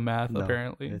to know math, No,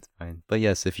 apparently. It's fine. But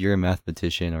yes, if you're a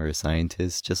mathematician or a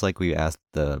scientist, just like we asked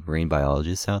the marine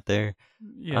biologists out there,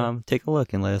 Yeah, take a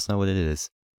look and let us know what it is.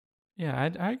 yeah.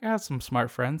 I have some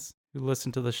smart friends who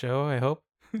listen to the show. I hope.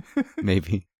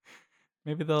 Maybe.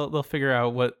 Maybe they'll figure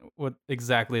out what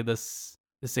exactly this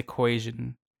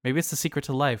equation. Maybe it's the secret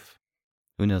to life.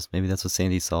 Who knows? Maybe that's what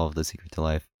Sandy solved, the secret to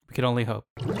life. We can only hope.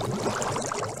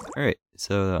 All right.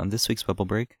 So on this week's Bubble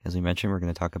Break, as we mentioned, we're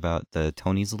going to talk about the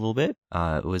Tonys a little bit.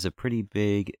 It was a pretty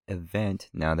big event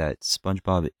now that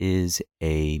SpongeBob is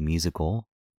a musical.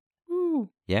 Woo!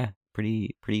 Yeah,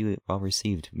 pretty well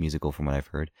received musical from what I've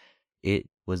heard. It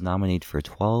was nominated for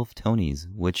 12 Tonys,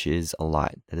 which is a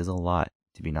lot. That is a lot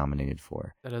to be nominated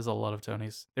for. That is a lot of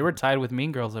Tonys. They were tied with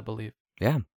Mean Girls, I believe.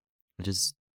 Yeah, which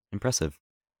is impressive.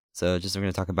 So we're going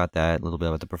to talk about that, a little bit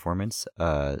about the performance.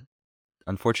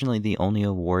 Unfortunately, the only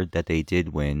award that they did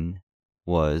win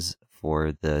was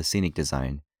for the scenic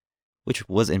design, which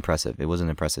was impressive. It was an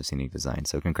impressive scenic design.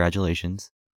 So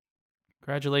congratulations.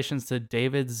 Congratulations to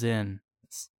David Zinn.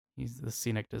 He's the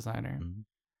scenic designer.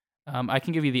 Mhm. I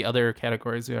can give you the other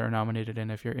categories they are nominated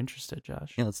in if you're interested,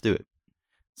 Josh. Yeah, let's do it.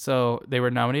 So they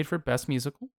were nominated for Best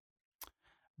Musical,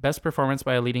 Best Performance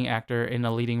by a Leading Actor in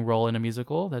a Leading Role in a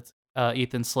Musical. That's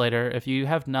Ethan Slater. If you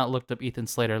have not looked up Ethan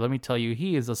Slater, let me tell you,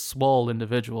 he is a swole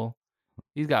individual.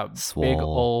 He's got big Swole.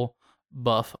 ol'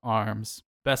 buff arms.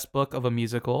 Best Book of a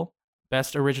Musical,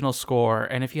 Best Original Score.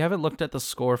 And if you haven't looked at the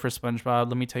score for SpongeBob,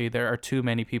 let me tell you, there are too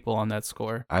many people on that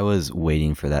score. I was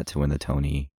waiting for that to win the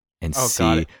Tony and Oh, see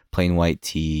God. Plain White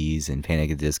Tees and Panic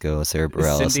at the Disco, Sarah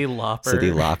Bareilles, Cyndi Lauper.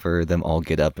 Cyndi Lauper, them all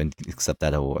get up and accept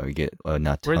that award. Get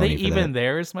not Were Tony they for even that.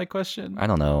 there is my question. I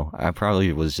don't know. I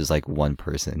probably was just like one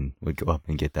person would go up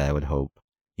and get that. I would hope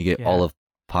you get all Yeah. of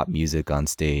pop music on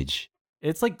stage.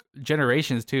 It's like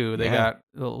generations too. They Yeah.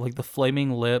 got like the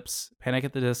Flaming Lips, Panic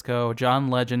at the Disco,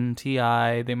 John Legend,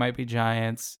 T.I., They Might Be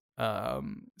Giants,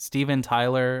 Steven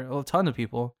Tyler, a ton of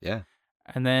people. Yeah.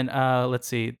 And then let's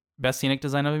see, Best Scenic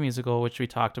Design of a Musical, which we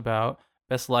talked about,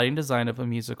 Best Lighting Design of a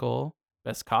Musical,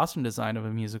 Best Costume Design of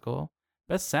a Musical,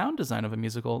 Best Sound Design of a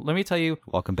Musical. Let me tell you,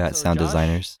 Welcome back, So sound Josh-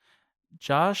 designers.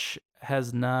 Josh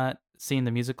has not seen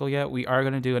the musical yet. We are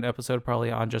going to do an episode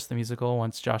probably on just the musical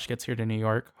once Josh gets here to New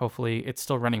York. Hopefully it's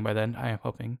still running by then. I am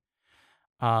hoping.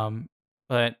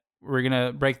 But we're going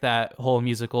to break that whole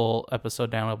musical episode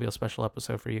down. It'll be a special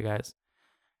episode for you guys.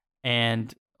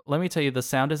 And let me tell you, the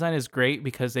sound design is great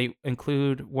because they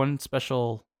include one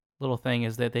special little thing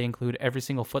is that they include every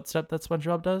single footstep that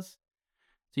SpongeBob does.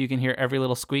 so you can hear every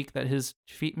little squeak that his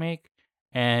feet make.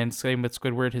 And same with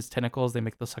Squidward, his tentacles, they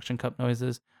make those suction cup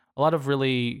noises. A lot of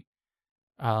really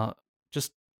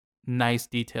just nice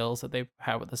details that they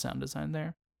have with the sound design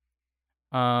there.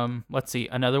 Let's see.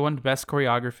 Another one, best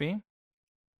choreography,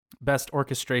 best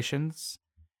orchestrations,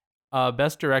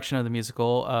 best direction of the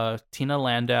musical, Tina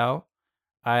Landau.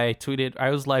 I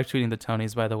was live tweeting the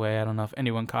Tonys, by the way. I don't know if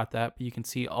anyone caught that, but you can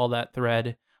see all that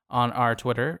thread on our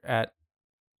Twitter at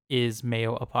Is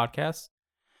Mayo a Podcast.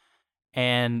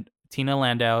 And Tina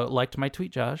Landau liked my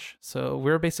tweet, Josh. So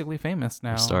we're basically famous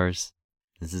now. We're stars.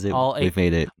 This is it. All We've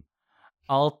made it.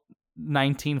 All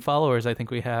 19 followers I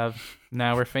think we have.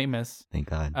 Now we're famous. Thank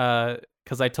God.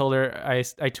 Because I told her, I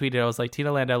tweeted, I was like,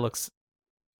 Tina Landau looks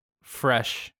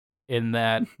fresh in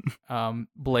that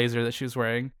blazer that she was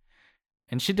wearing.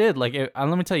 And she did. Like,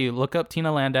 let me tell you, look up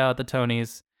Tina Landau at the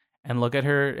Tonys and look at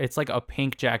her. It's like a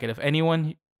pink jacket. If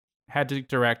anyone had to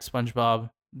direct SpongeBob,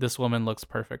 this woman looks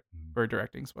perfect for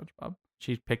directing SpongeBob.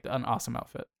 She picked an awesome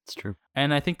outfit. It's true.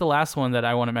 And I think the last one that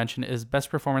I want to mention is best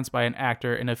performance by an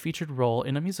actor in a featured role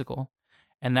in a musical.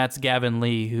 And that's Gavin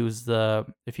Lee, who's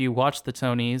if you watch the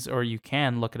Tonys, or you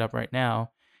can look it up right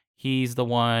now, he's the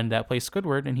one that plays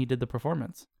Squidward, and he did the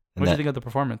performance. What do you think of the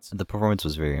performance? The performance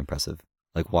was very impressive.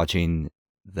 Like, watching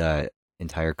that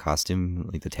entire costume,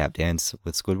 like the tap dance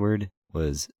with Squidward,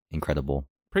 was incredible.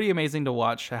 Pretty amazing to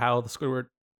watch how the Squidward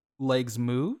legs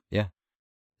move. Yeah.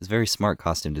 It's very smart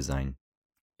costume design.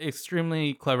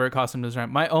 Extremely clever costume design.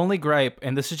 My only gripe,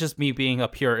 and this is just me being a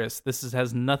purist,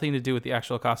 has nothing to do with the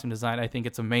actual costume design. I think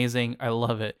it's amazing. I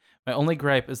love it. My only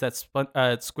gripe is that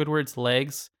Squidward's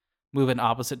legs move in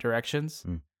opposite directions.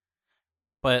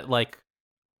 But like,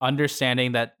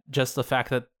 understanding that just the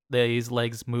fact that these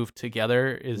legs move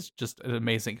together is just an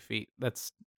amazing feat.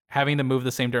 That's having them move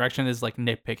the same direction is like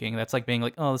nitpicking. That's like being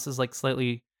like, oh, this is like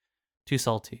slightly too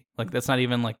salty. Like, that's not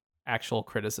even like actual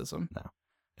criticism. No,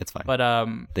 it's fine. But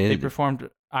they performed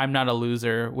I'm Not a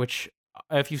Loser, which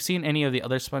if you've seen any of the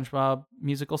other SpongeBob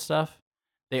musical stuff,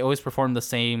 they always perform the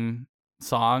same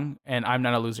song, and I'm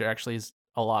Not a Loser actually is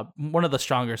one of the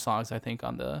stronger songs I think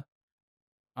on the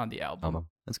album.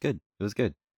 That's good. It was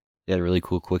good. They had a really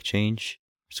cool quick change.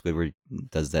 Squidward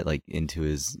does that like into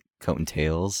his coat and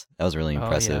tails. That was really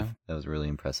impressive. Yeah. That was really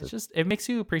impressive. It makes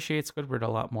you appreciate Squidward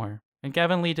a lot more. And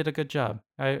Gavin Lee did a good job.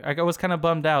 I was kind of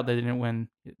bummed out that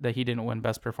he didn't win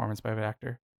Best Performance by an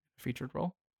Actor featured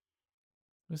role.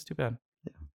 It was too bad.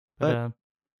 Yeah. But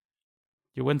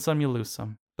you win some, you lose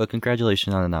some. But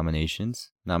congratulations on the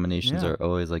nominations. Nominations are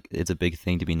always it's a big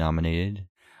thing to be nominated.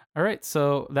 All right,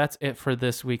 so that's it for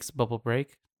this week's Bubble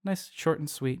Break. Nice, short and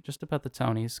sweet, just about the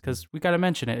Tonys, because we got to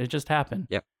mention it. It just happened.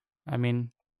 Yep. I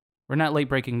mean, we're not late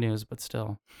breaking news, but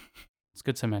still, it's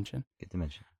good to mention. Good to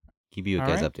mention. Keep you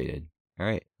guys updated. All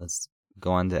right, let's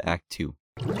go on to Act 2.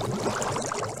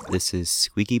 This is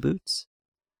Squeaky Boots.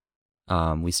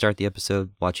 We start the episode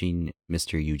watching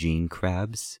Mr. Eugene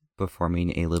Krabs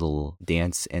performing a little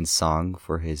dance and song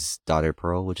for his daughter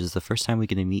Pearl, which is the first time we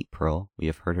get to meet Pearl. We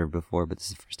have heard her before, but this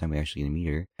is the first time we actually get to meet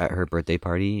her at her birthday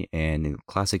party, and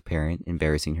classic parent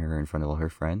embarrassing her in front of all her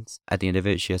friends. At the end of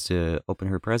it, she has to open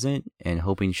her present, and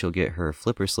hoping she'll get her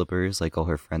flipper slippers like all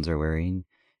her friends are wearing,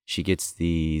 she gets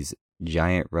these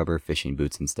giant rubber fishing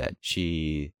boots instead.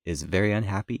 She is very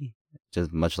unhappy,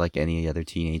 just much like any other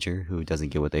teenager who doesn't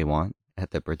get what they want at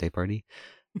the birthday party.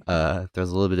 Throws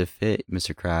a little bit of fit.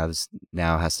 Mr. Krabs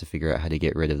now has to figure out how to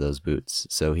get rid of those boots.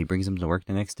 So he brings them to work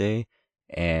the next day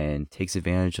and takes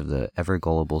advantage of the ever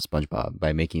gullible SpongeBob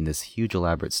by making this huge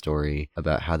elaborate story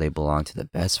about how they belong to the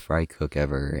best fry cook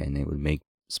ever, and it would make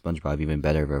SpongeBob even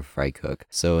better of a fry cook.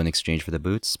 So in exchange for the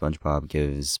boots, SpongeBob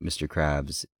gives Mr.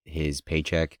 Krabs his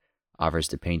paycheck, offers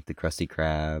to paint the Krusty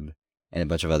Krab, and a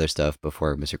bunch of other stuff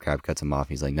before Mr. Krab cuts him off.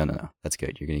 He's like, no, that's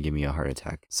good. You're going to give me a heart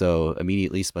attack. So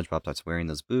immediately SpongeBob starts wearing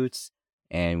those boots,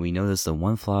 and we notice the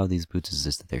one flaw of these boots is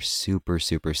just that they're super,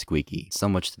 super squeaky. So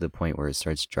much to the point where it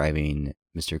starts driving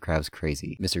Mr. Krabs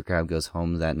crazy. Mr. Krab goes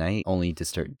home that night only to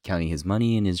start counting his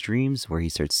money in his dreams, where he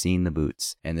starts seeing the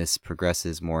boots. And this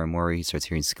progresses more and more. He starts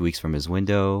hearing squeaks from his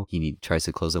window. He tries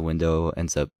to close the window,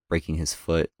 ends up breaking his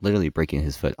foot, literally breaking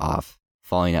his foot off,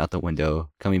 falling out the window,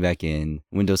 coming back in,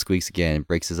 window squeaks again,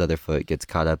 breaks his other foot, gets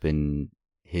caught up in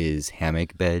his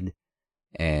hammock bed,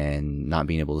 and not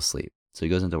being able to sleep. So he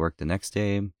goes into work the next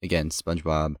day. Again,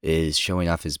 SpongeBob is showing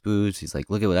off his boots. He's like,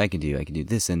 look at what I can do. I can do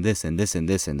this and this and this and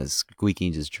this. And the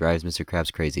squeaking just drives Mr.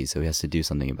 Krabs crazy. So he has to do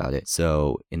something about it.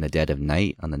 So in the dead of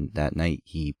night, that night,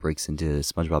 he breaks into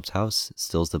SpongeBob's house,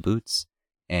 steals the boots,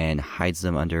 and hides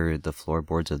them under the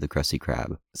floorboards of the Krusty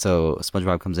Krab. So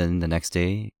SpongeBob comes in the next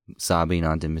day, sobbing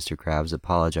onto Mr. Krabs,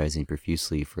 apologizing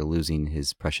profusely for losing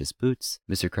his precious boots.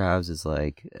 Mr. Krabs is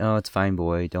like, "Oh, it's fine,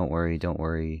 boy. Don't worry, don't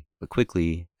worry." But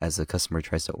quickly, as the customer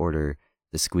tries to order,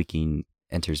 the squeaking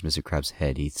enters Mr. Krabs'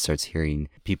 head. He starts hearing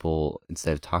people,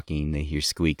 instead of talking, they hear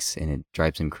squeaks, and it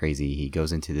drives him crazy. He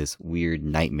goes into this weird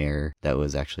nightmare that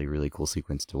was actually a really cool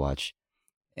sequence to watch.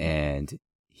 And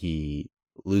he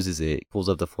loses it, pulls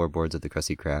up the floorboards of the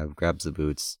Krusty Krab, grabs the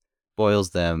boots, boils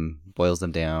them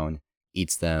down,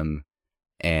 eats them,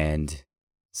 and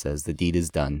says the deed is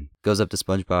done. Goes up to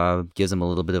SpongeBob, gives him a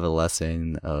little bit of a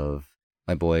lesson of,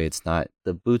 my boy, it's not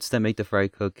the boots that make the fry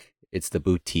cook, it's the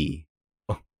booty.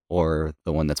 Or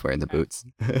the one that's wearing the boots.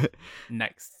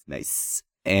 Nice.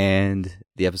 And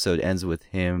the episode ends with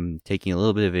him taking a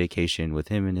little bit of vacation with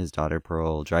him and his daughter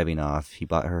Pearl, driving off. He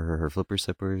bought her flipper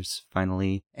slippers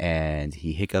finally, and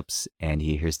he hiccups and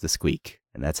he hears the squeak.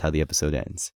 And that's how the episode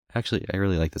ends. Actually, I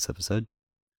really like this episode.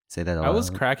 Say that out I was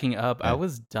loud. cracking up. Yeah. I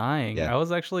was dying. Yeah. I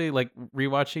was actually like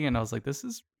rewatching it and I was like, this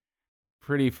is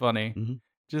pretty funny. Mhm.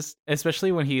 Just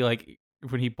especially when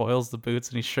he boils the boots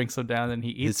and he shrinks them down and he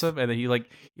eats them, and then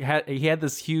he had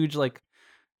this huge like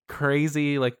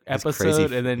crazy like This episode,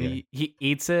 crazy and then yeah. he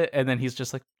eats it, and then he's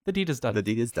just like, the deed is done. The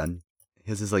deed is done.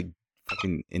 He has this like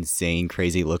fucking insane,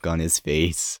 crazy look on his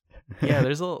face. Yeah,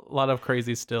 there's a lot of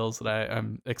crazy stills that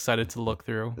I'm excited to look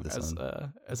through For this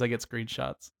as I get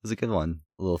screenshots. It was a good one.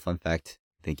 A little fun fact.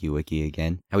 Thank you, Wiki,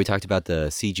 again. How we talked about the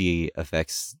CG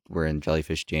effects were in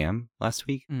Jellyfish Jam last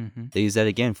week. Mm-hmm. They used that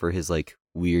again for his like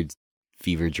weird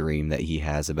fever dream that he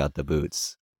has about the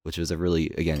boots, which was a really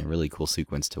cool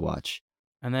sequence to watch.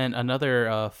 And then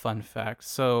another fun fact.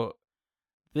 So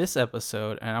this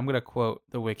episode, and I'm going to quote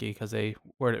the wiki because they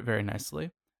word it very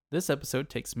nicely. This episode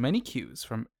takes many cues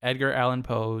from Edgar Allan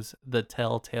Poe's The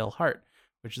Telltale Heart,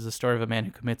 which is the story of a man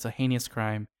who commits a heinous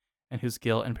crime and whose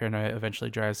guilt and paranoia eventually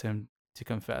drives him to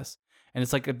confess. And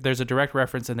it's like there's a direct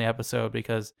reference in the episode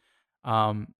because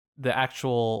the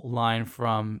actual line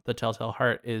from The Telltale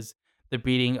Heart is the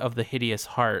beating of the hideous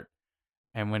heart.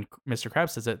 And when Mr.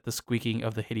 Krabs says it, the squeaking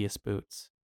of the hideous boots.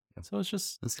 Yep. So it's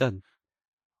just That's good.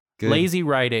 Good. lazy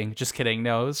writing. Just kidding.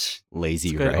 No, it's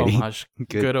Lazy good writing. homage.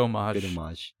 Good homage. Good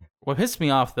homage. What pissed me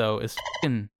off though is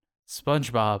fucking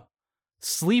SpongeBob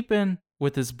sleeping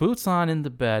with his boots on in the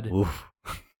bed. Oof.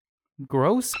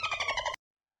 Gross,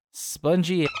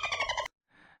 spongy,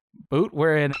 boot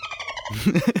wearing.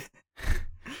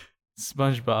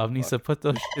 SpongeBob needs to put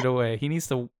those shit away. He needs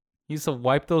to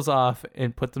wipe those off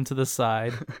and put them to the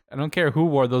side. I don't care who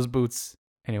wore those boots.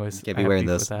 Anyways, You can't I be have wearing beef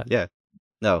those. with that. Yeah.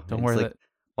 No. Don't it's wear like, that.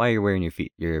 why are you wearing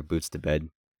your boots to bed?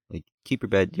 Like, keep your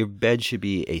bed. Your bed should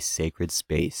be a sacred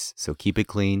space. So keep it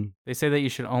clean. They say that you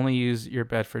should only use your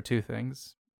bed for two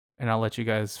things, and I'll let you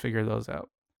guys figure those out.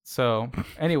 So,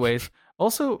 anyways,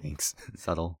 also Thanks.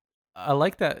 Subtle. I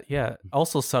like that. Yeah.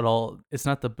 Also subtle. It's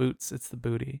not the boots. It's the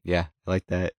booty. Yeah, I like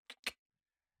that.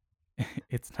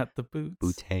 It's not the boots.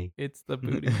 Bootay. It's the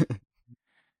booty.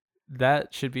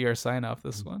 That should be our sign off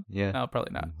this one. Yeah. No,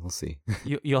 probably not. We'll see.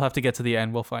 You'll have to get to the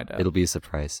end. We'll find out. It'll be a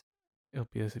surprise. It'll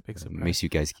be a big surprise. Makes you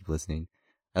guys keep listening.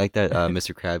 I like that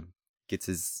Mr. Krab gets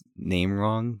his name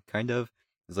wrong, kind of.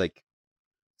 It's like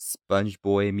Sponge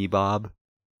Boy Me Bob.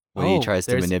 When he tries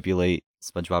to manipulate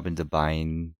SpongeBob into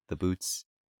buying the boots.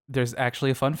 There's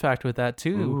actually a fun fact with that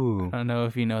too. Ooh. I don't know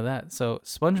if you know that. So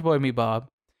SpongeBoy Me Bob,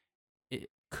 it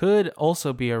could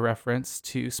also be a reference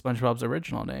to SpongeBob's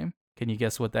original name. Can you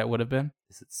guess what that would have been?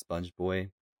 Is it Sponge Boy?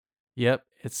 Yep,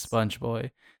 it's Sponge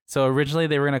Boy. So originally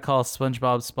they were going to call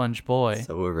SpongeBob Sponge Boy.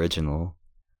 So original.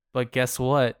 But guess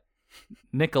what?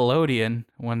 Nickelodeon,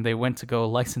 when they went to go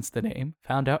license the name,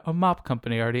 found out a mop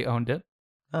company already owned it.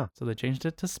 Oh. So they changed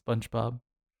it to SpongeBob.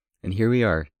 And here we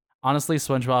are. Honestly,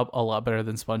 SpongeBob a lot better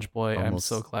than Sponge Boy. I'm Almost.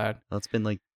 so glad. Well, it's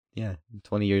been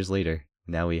 20 years later.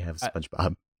 Now we have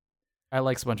SpongeBob. I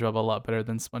like SpongeBob a lot better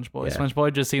than Sponge Boy. Yeah. Sponge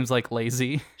Boy just seems like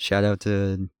lazy. Shout out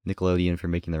to Nickelodeon for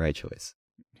making the right choice.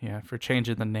 Yeah, for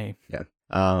changing the name. Yeah.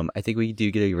 I think we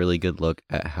do get a really good look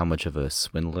at how much of a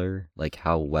swindler, like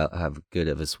how good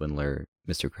of a swindler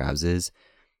Mr. Krabs is.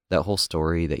 That whole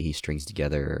story that he strings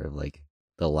together, like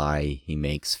the lie he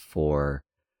makes for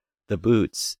the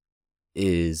boots,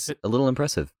 is a little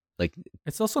impressive. Like,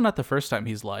 It's also not the first time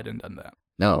he's lied and done that.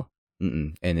 no,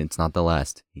 and it's not the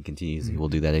last. He continues. He will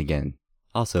do that again.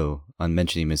 Also, on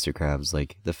mentioning Mr. Krabs,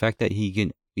 like the fact that he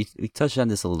can, we touched on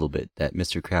this a little bit, that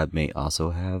Mr. Krab may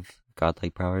also have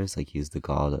godlike powers, like he's the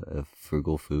god of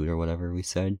frugal food or whatever we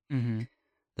said. Mm-hmm.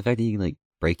 The fact that he can like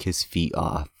break his feet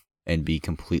off and be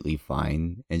completely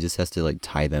fine, and just has to like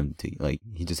tie them to like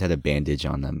he just had a bandage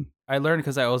on them. I learned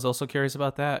because I was also curious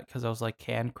about that because I was like,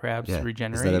 can crabs Yeah,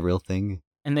 regenerate? is that a real thing?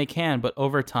 And they can, but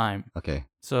over time. Okay,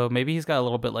 So maybe he's got a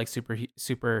little bit like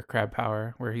super crab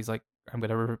power where he's like, I'm going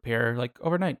to repair like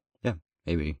overnight.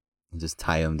 maybe just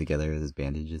tie them together as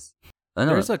bandages. I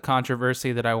know. There's a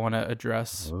controversy that I want to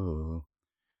address. Oh,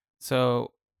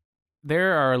 So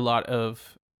there are a lot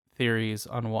of theories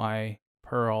on why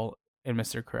Pearl and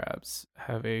Mr. Krabs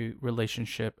have a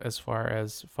relationship as far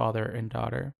as father and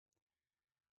daughter.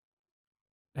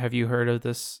 Have you heard of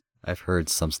this? I've heard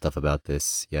some stuff about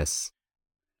this. Yes.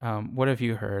 What have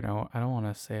you heard? I don't want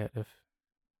to say it if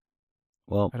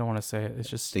Well, I don't want to say it. It's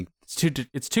just think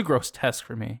it's too grotesque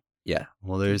for me. yeah.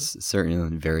 Well, there's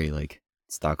certain very like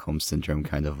Stockholm syndrome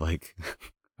kind of like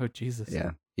Oh Jesus!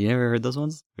 yeah. You never heard those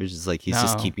ones? Where it's just like he's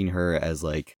just No. keeping her as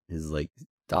like his like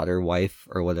daughter wife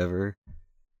or whatever.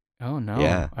 Oh no!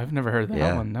 Yeah. I've never heard that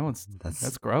Yeah. one. That one's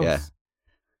that's gross. Yeah.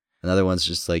 Another one's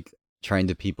just like trying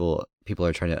to people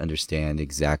are trying to understand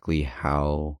exactly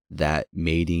how that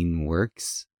mating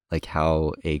works, like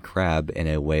how a crab and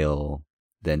a whale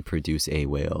then produce a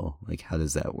whale. Like how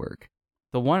does that work?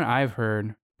 The one I've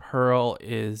heard, Pearl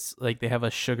is like they have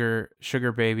a sugar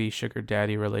baby, sugar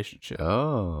daddy relationship.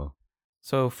 Oh.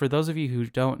 So for those of you who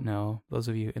don't know, those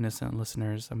of you innocent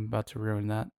listeners, I'm about to ruin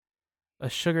that. A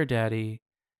sugar daddy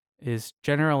is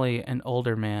generally an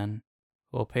older man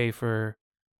who will pay for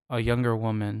a younger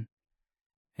woman,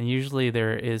 and usually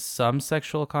there is some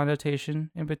sexual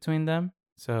connotation in between them.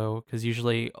 So, because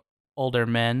usually older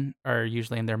men are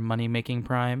usually in their money-making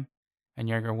prime, and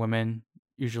younger women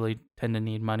usually tend to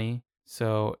need money.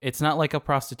 So it's not like a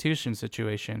prostitution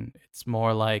situation. It's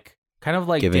more like kind of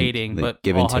like Give and- dating, like but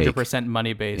give and take. 100%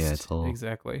 money based. Yeah, it's all-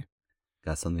 Exactly.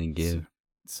 Got something to give.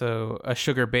 So a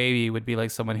sugar baby would be like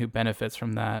someone who benefits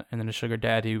from that, and then a sugar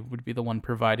daddy would be the one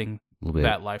providing A little bit,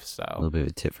 that a lifestyle. little bit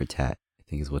of tit for tat, I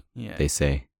think is what Yeah. they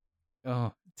say.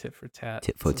 Oh, tit for tat.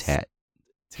 Tit for It's a tat.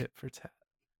 Tit for tat.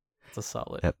 It's a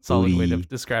solid That way booty. of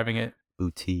describing it.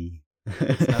 Booty.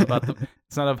 It's not about the boot.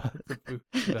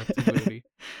 It's about the booty.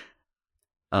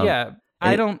 Yeah, and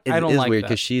I don't It is like weird that.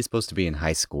 because she's supposed to be in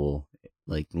high school.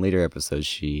 Like in later episodes,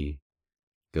 she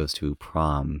goes to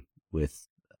prom with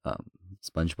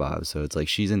SpongeBob, so it's like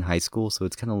she's in high school. So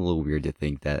it's kind of a little weird to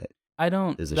think that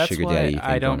there's a That's sugar why daddy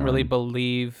I thing don't going really on.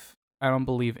 believe. I don't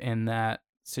believe in that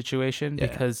situation Yeah.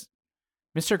 because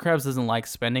Mr. Krabs doesn't like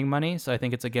spending money, so I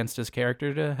think it's against his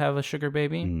character to have a sugar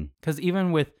baby. Mm, Because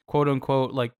even with quote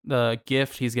unquote like the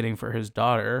gift he's getting for his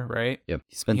daughter, right? yep,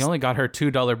 he He spends only got her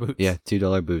 $2 boots.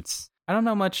 $2 boots. I don't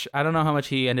know how much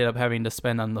he ended up having to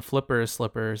spend on the Flippers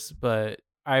slippers, but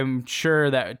I'm sure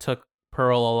that it took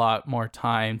Pearl a lot more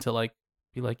time to like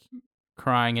be like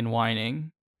crying and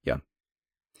whining.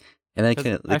 And I 'Cause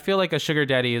can I feel like a sugar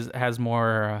daddy has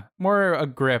more a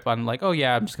grip on like, oh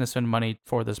yeah, I'm just gonna spend money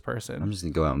for this person. I'm just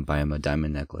gonna go out and buy him a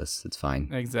diamond necklace. It's fine.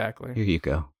 Exactly. Here you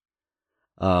go.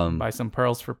 Buy some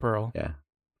pearls for Pearl. Yeah,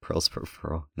 pearls per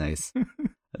pearl. Nice.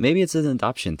 Maybe it's an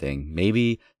adoption thing.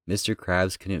 Maybe Mr.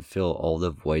 Krabs couldn't fill all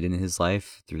the void in his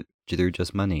life through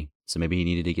just money. So maybe he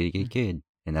needed to get a kid,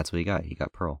 and that's what he got. He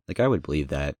got Pearl. Like I would believe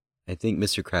that. I think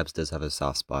Mr. Krabs does have a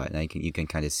soft spot, and you can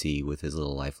kind of see with his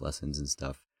little life lessons and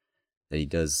stuff that he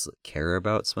does care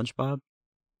about SpongeBob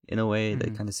in a way that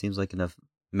Mhm. kind of seems like enough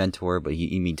mentor, but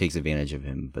he takes advantage of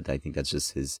him. But I think that's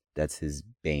his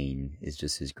bane, is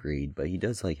just his greed. But he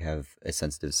does like have a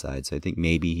sensitive side, so I think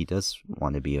maybe he does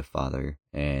want to be a father,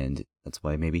 and that's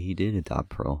why maybe he did adopt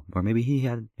Pearl, or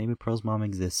maybe Pearl's mom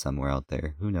exists somewhere out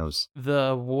there. Who knows?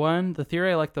 The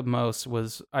theory I liked the most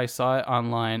was I saw it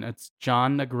online. It's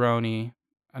John Negroni.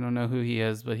 I don't know who he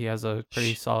is, but he has a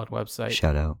pretty solid website.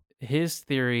 Shout out. His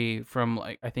theory from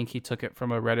like I think he took it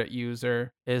from a Reddit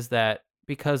user is that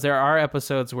because there are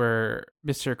episodes where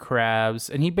Mr. Krabs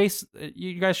and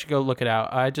you guys should go look it out.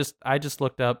 I just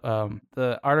looked up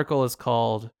the article is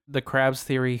called The Krabs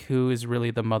Theory, Who is Really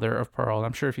the Mother of Pearl. And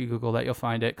I'm sure if you Google that you'll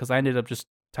find it because I ended up just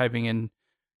typing in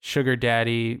Sugar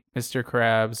Daddy, Mr.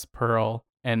 Krabs, Pearl,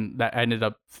 and that I ended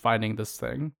up finding this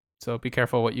thing. So be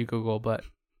careful what you Google, but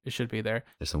it should be there.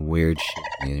 There's some weird shit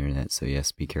on the internet, so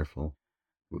yes, be careful.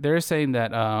 They're saying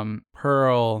that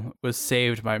Pearl was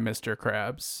saved by Mr.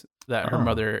 Krabs, that her Oh.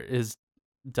 mother is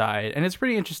died. And it's a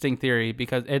pretty interesting theory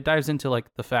because it dives into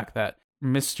like the fact that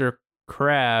Mr.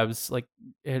 Krabs like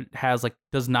it has like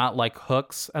does not like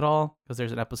hooks at all because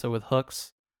there's an episode with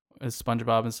hooks, with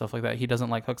SpongeBob and stuff like that. He doesn't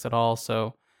like hooks at all,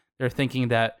 so they're thinking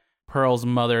that Pearl's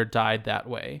mother died that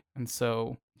way, and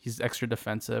so he's extra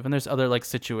defensive. And there's other like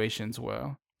situations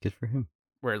where Good for him.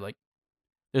 like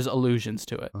there's allusions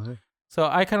to it. Okay. So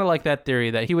I kind of like that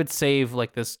theory that he would save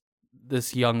like this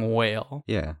this young whale.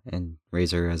 Yeah, and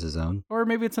raise her as his own. Or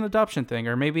maybe it's an adoption thing,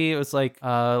 or maybe it was like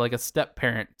a step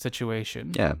parent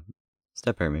situation. Yeah,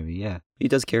 step parent maybe. Yeah, he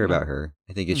does care about her.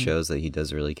 I think it Mhm. shows that he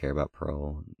does really care about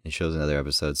Pearl. It shows in other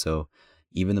episodes. So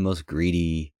even the most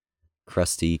greedy,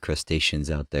 crusty crustaceans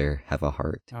out there have a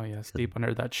heart. Oh yes, deep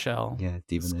under that shell. Yeah,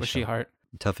 deep in the Squishy shell. heart.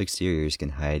 Tough exteriors can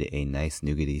hide a nice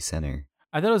nougaty center.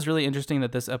 I thought it was really interesting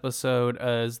that this episode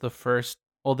is the first.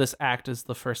 Well, this act is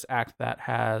the first act that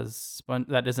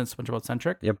that isn't SpongeBob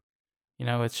centric. Yep. You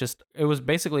know, it was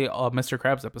basically a Mr.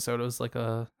 Krabs episode. It was like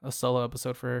a solo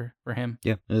episode for him.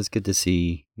 Yeah, it was good to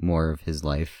see more of his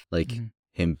life, like Mhm.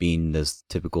 him being those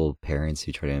typical parents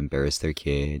who try to embarrass their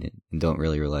kid and don't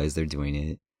really realize they're doing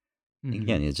it. Mhm.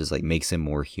 Again, it just like makes him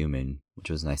more human, which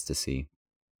was nice to see.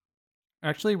 I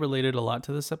actually related a lot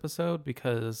to this episode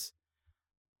because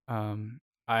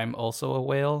I'm also a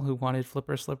whale who wanted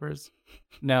flipper slippers.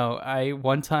 No, I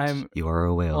one time You are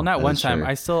a whale. well, not that one is time. sure.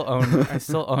 I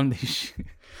still own these shoes.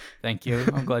 Thank you.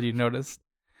 I'm glad you noticed.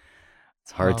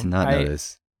 It's hard to not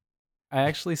notice. I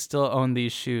actually still own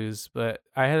these shoes, but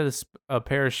I had a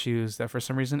pair of shoes that for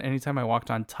some reason, anytime I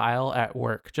walked on tile at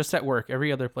work, just at work,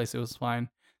 every other place it was fine,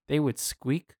 they would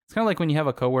squeak. It's kind of like when you have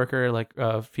a coworker, like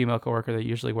a female coworker that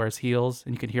usually wears heels,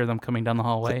 and you can hear them coming down the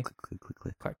hallway. Click, click, click, click,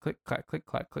 click. Clack, click, clack, click,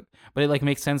 clack, click. But it like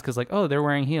makes sense because like, oh, they're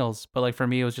wearing heels. But like for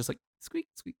me, it was just like squeak,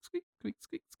 squeak, squeak, squeak,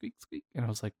 squeak, squeak, squeak, and I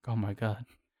was like, oh my god,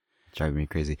 Driving me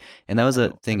crazy. And that was a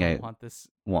thing I don't want this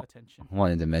wa- attention.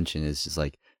 wanted to mention is just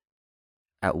like,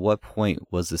 at what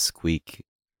point was the squeak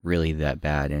really that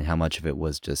bad, and how much of it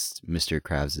was just Mr.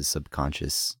 Krabs'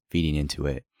 subconscious feeding into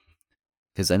it?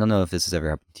 Because I don't know if this has ever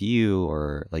happened to you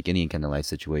or like any kind of life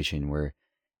situation where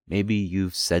maybe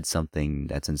you've said something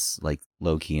that's like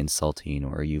low key insulting,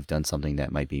 or you've done something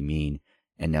that might be mean,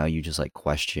 and now you just like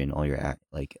question all your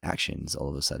actions all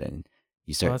of a sudden.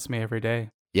 You Well, start, that's me every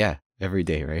day. yeah, every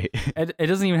day, right? It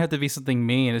doesn't even have to be something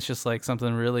mean. It's just like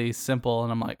something really simple,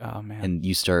 and I'm like, oh man. And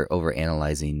you start over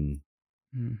analyzing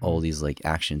Mhm. all these like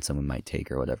actions someone might take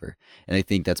or whatever. And I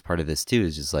think that's part of this too,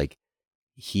 is just like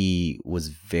he was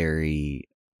very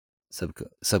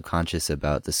subconscious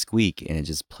about the squeak, and it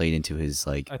just played into his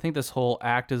like I think this whole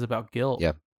act is about guilt.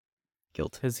 Yeah.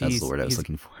 guilt. 'Cause That's he's- the word I was he's-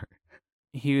 looking for.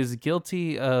 He was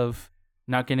guilty of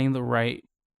not getting the right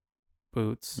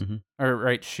boots Mhm. or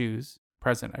right shoes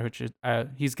present.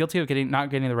 He's guilty of not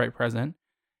getting the right present.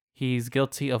 He's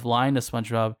guilty of lying to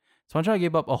SpongeBob. SpongeBob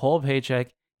gave up a whole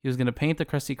paycheck. He was gonna paint the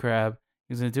Krusty Krab.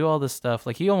 He was gonna do all this stuff.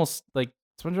 Like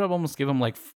SpongeBob almost gave him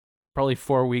like probably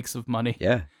 4 weeks of money.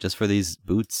 Yeah, just for these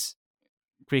boots.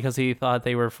 Because he thought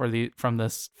they were from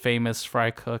this famous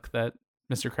fry cook that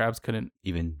Mr. Krabs couldn't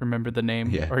Even remember the name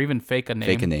Yeah. or even fake a name.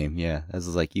 fake a name. Yeah, this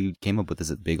is like you came up with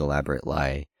this big elaborate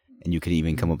lie, and you could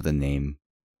even come up with a name.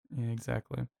 Yeah,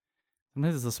 exactly.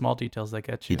 Sometimes it's the small details that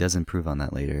get you. He does improve on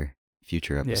that later,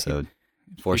 future Yeah, he- episode.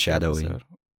 Future Foreshadowing. episode.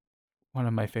 One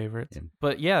of my favorites. Yeah.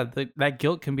 But yeah, that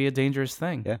guilt can be a dangerous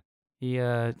thing. Yeah. He,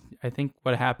 I think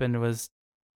what happened was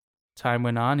time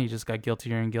went on. He just got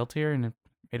guiltier and guiltier, and it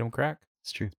made him crack.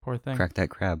 It's true. Poor thing. Crack that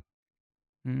crab.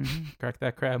 Crack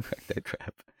that crab. Crack that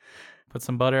crab. Put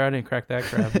some butter on it and crack that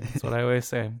crab. That's what I always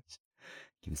say.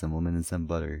 Give some woman and some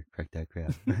butter. Crack that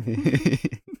crab.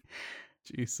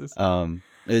 Jesus.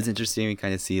 It's interesting. We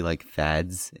kind of see like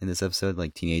fads in this episode,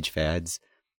 like teenage fads.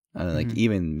 Like Mhm.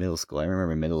 even middle school. I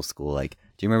remember middle school. Like,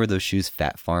 do you remember those shoes,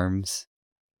 Fat Farms?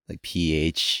 Like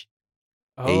PH.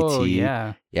 Oh, AT.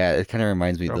 yeah. Yeah, it kind of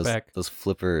reminds me Throwback. those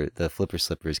flipper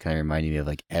slippers kind of reminded me of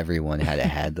like everyone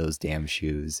had those damn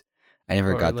shoes. I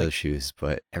never Or, got like- those shoes,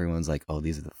 but everyone's like, "Oh,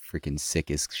 these are the freaking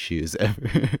sickest shoes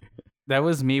ever." That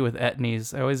was me with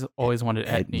Etnies. I always wanted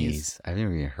Etnies. Etnies. I've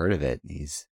never even heard of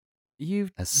Etnies. You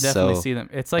That's definitely so- see them.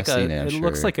 It's like I've seen it, it I'm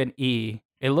looks sure. like an E.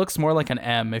 It looks more like an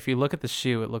M. If you look at the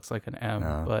shoe, it looks like an M.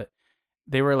 Oh. But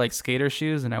they were like skater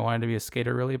shoes, and I wanted to be a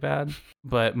skater really bad.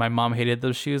 But my mom hated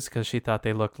those shoes because she thought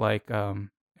they looked like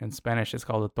in Spanish it's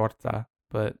called a torta,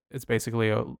 but it's basically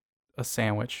a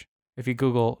sandwich. If you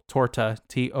Google torta,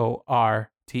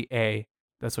 Torta,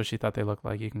 that's what she thought they looked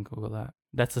like. You can Google that.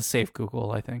 That's a safe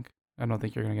Google, I think. I don't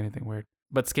think you're gonna get anything weird.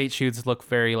 But skate shoes look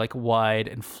very like wide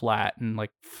and flat and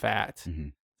like fat,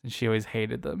 Mhm. and she always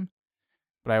hated them.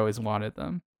 But I always wanted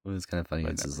them. It was kind of funny.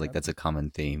 But It's never just like had that's a common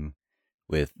theme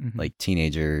with Mhm. like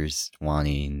teenagers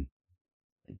wanting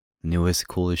newest,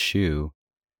 coolest shoe.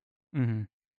 hmm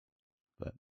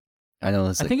I know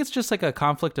it's I like, think it's just like a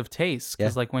conflict of taste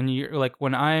because like when you're like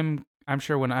when I'm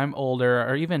sure when I'm older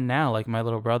or even now like my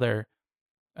little brother,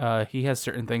 he has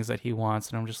certain things that he wants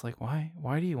and I'm just like why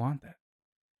do you want that?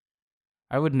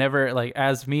 I would never like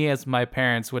as my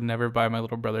parents would never buy my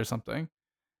little brother something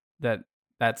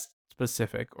that's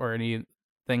specific or anything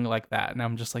like that. And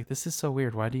I'm just like, this is so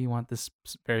weird. Why do you want this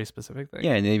very specific thing?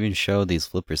 Yeah, and they even show these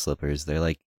flipper slippers. They're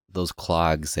like those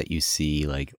clogs that you see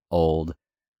like old,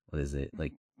 what is it?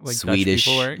 Like Like Dutch Swedish,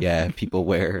 people wearing? yeah, people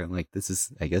wear. I'm like, this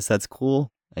is, I guess that's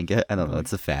cool. I don't know,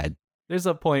 it's a fad. There's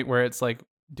a point where it's like,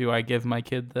 do I give my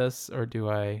kid this or do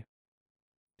I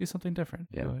do something different?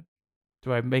 Yeah.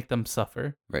 Do I make them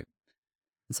suffer? And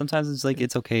sometimes it's like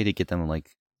it's okay to get them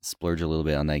like splurge a little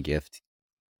bit on that gift,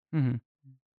 Mm-hmm.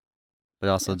 but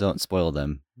also don't spoil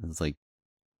them. It's like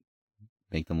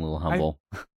make them a little humble.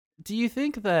 Do you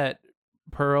think that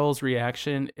Pearl's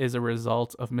reaction is a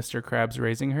result of Mr. Krabs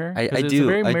raising her? I 'Cause it's do. a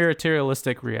very I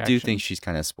materialistic I reaction. do think she's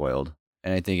kind of spoiled,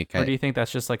 and I think it Or kind do of. you think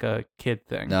that's just like a kid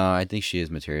thing? No, I think she is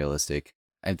materialistic.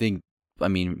 I mean,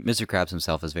 Mr. Krabs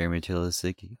himself is very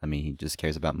materialistic. I mean, he just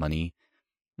cares about money.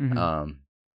 Mhm.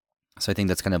 So I think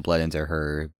that's kind of bled into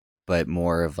her, but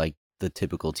more of like the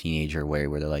typical teenager way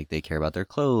where they're like they care about their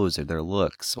clothes or their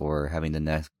looks or having the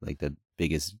next like the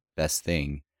biggest best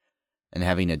thing, and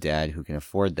having a dad who can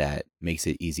afford that makes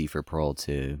it easy for Pearl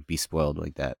to be spoiled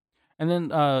like that. And then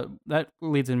that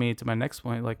leads me to my next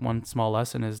point. Like one small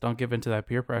lesson is don't give into that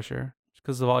peer pressure.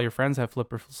 Because of all your friends have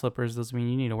flipper slippers doesn't mean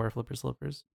you need to wear flipper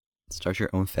slippers. Start your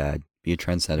own fad. Be a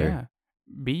trendsetter. Yeah.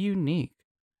 Be unique.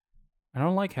 I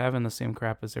don't like having the same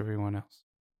crap as everyone else.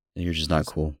 You're just not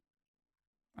cool.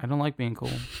 I don't like being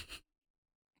cool.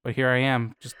 But here I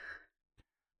am, just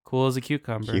cool as a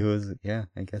cucumber. Yeah,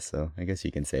 I guess so. I guess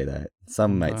you can say that.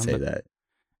 Some might say that.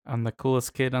 I'm the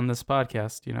coolest kid on this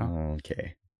podcast, you know.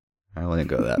 Okay. I wouldn't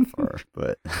go that far,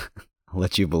 but I'll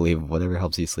let you believe whatever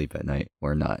helps you sleep at night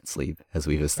or not sleep, as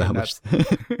we've established.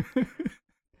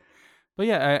 But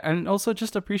yeah, and also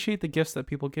just appreciate the gifts that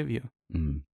people give you.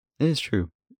 It is true.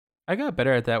 I got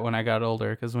better at that when I got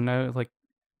older because when I like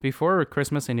before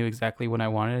Christmas, I knew exactly what I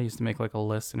wanted. I used to make like a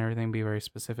list and everything, be very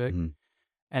specific. Mhm.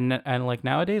 And like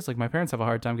nowadays, like my parents have a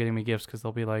hard time getting me gifts because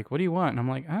they'll be like, "What do you want?" And I'm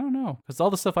like, "I don't know," because all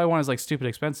the stuff I want is like stupid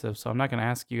expensive. So I'm not gonna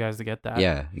ask you guys to get that.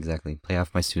 Yeah, exactly. Pay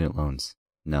off my student loans.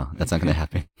 No, that's not going to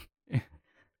happen.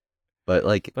 But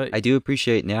like, But- I do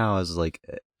appreciate now as like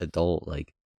adult,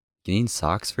 like getting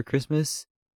socks for Christmas,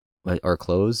 or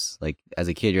clothes. Like as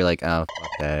a kid, you're like, oh, fuck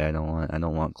that. I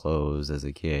don't want clothes as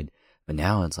a kid. But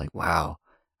now it's like, wow,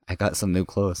 I got some new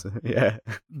clothes. Yeah.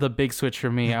 The big switch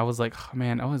for me, I was like, oh,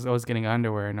 man, I was always getting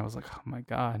underwear, and I was like, oh my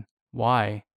god,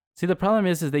 why? See, the problem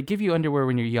is they give you underwear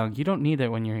when you're young. You don't need it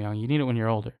when you're young. You need it when you're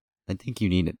older. I think you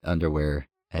need underwear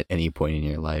at any point in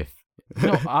your life.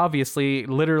 No, obviously,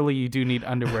 literally, you do need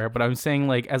underwear. But I'm saying,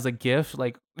 like, as a gift,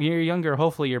 like when you're younger,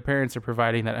 hopefully your parents are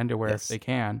providing that underwear Yes. if they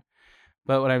can.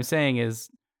 But what I'm saying is,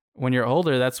 when you're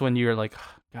older, that's when you're like,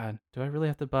 oh, God, do I really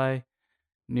have to buy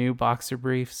new boxer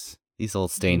briefs? These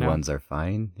old stained No. ones are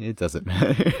fine. It doesn't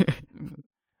matter.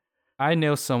 I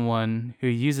know someone who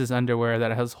uses underwear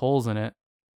that has holes in it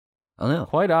Oh no.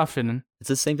 quite often. It's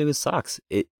the same thing with socks.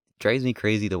 It drives me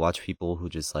crazy to watch people who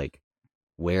just like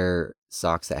wear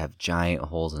socks that have giant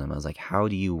holes in them. I was like, how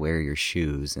do you wear your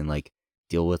shoes and like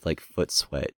deal with like foot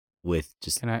sweat with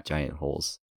just Can I- giant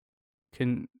holes?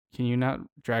 Can you not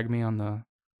drag me on the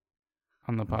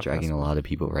I'm podcast? dragging a lot of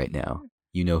people right now.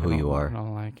 You know I who don't- you I are.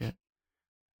 don't like it.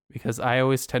 Because I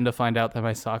always tend to find out that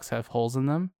my socks have holes in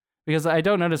them. Because I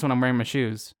don't notice when I'm wearing my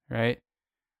shoes, right?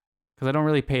 Because I don't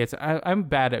really pay attention. I'm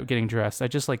bad at getting dressed. I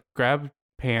just like grab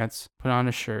pants, put on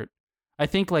a shirt. I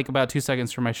think like about 2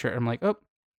 seconds for my shirt. I'm like, oh,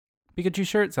 Pikachu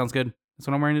shirt. Sounds good. That's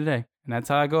what I'm wearing today. And that's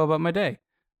how I go about my day.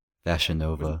 Fashion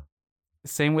Nova.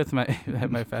 Same with my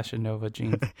my Fashion Nova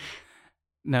jeans.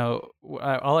 No,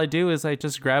 all I do is I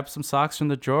just grab some socks from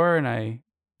the drawer and I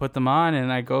put them on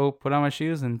and I go put on my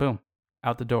shoes and boom,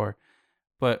 out the door.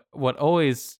 But what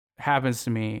always happens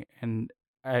to me, and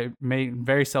I made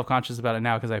very self-conscious about it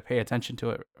now because I pay attention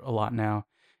to it a lot now,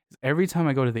 is every time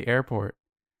I go to the airport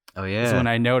Oh is yeah. when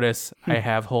I notice I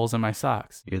have holes in my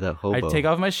socks. You're that hobo. I take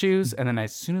off my shoes and then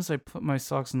as soon as I put my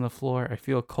socks on the floor, I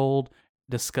feel cold,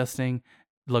 disgusting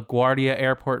LaGuardia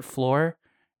airport floor.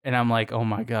 And I'm like, oh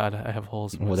my God, I have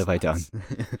holes in my What have I done?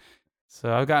 socks.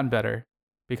 So I've gotten better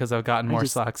because I've gotten I more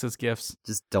just- socks as gifts.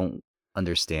 Just don't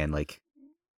understand like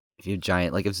if you're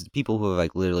giant, like if it's people who are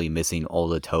like literally missing all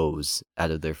the toes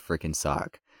out of their freaking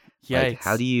sock. Yikes. Like,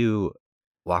 how do you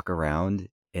walk around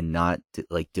and not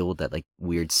like deal with that like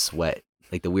weird sweat,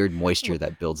 like the weird moisture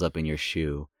that builds up in your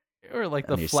shoe? Or like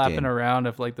on the your flapping skin? around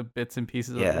of like the bits and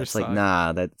pieces of Yeah, your it's sock. like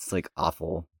nah, that's like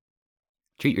awful.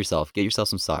 Treat yourself. Get yourself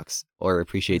some socks, or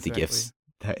appreciate the gifts.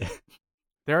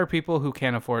 There are people who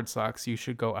can't afford socks. You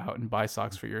should go out and buy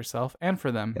socks for yourself and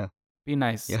for them. Yeah. Be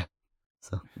nice. Yeah.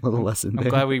 So little lesson. I'm there.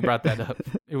 glad we brought that up.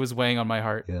 It was weighing on my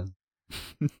heart. Yeah.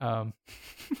 Um,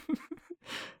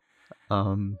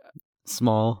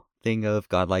 small thing of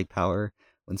godlike power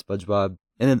when SpongeBob,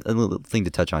 and then a little thing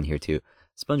to touch on here too.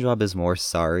 SpongeBob is more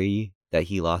sorry that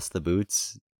he lost the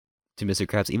boots to Mr.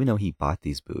 Krabs, even though he bought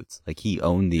these boots. Like he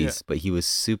owned these, but he was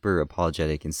super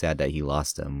apologetic and sad that he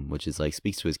lost them, which is like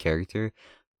speaks to his character.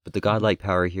 But the godlike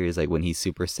power here is like when he's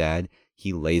super sad,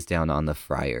 he lays down on the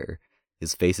fryer.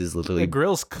 His face is literally The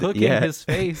grill's cooking Yeah. his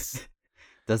face.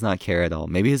 does not care at all.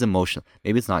 Maybe his emotional,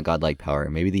 maybe it's not godlike power.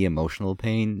 Maybe the emotional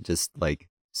pain just like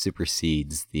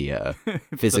supersedes the The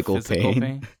physical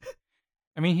pain.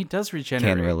 I mean, he does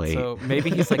regenerate. relate. So maybe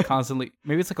he's like constantly.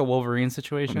 Maybe it's like a Wolverine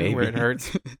situation where it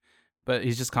hurts, but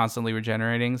he's just constantly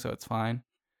regenerating, so it's fine.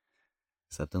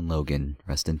 Except in Logan,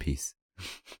 rest in peace.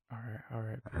 All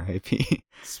right. R.I.P.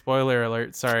 Spoiler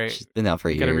alert. Sorry, She's been out for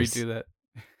years. gotta redo that.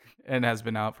 And has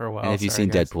been out for a while. And if you've Sorry, seen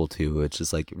guys. Deadpool 2, it's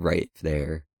just like right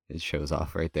there. It shows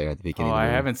off right there at the beginning. Oh, of the I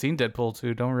movie. haven't seen Deadpool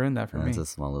 2. Don't ruin that for me. That's a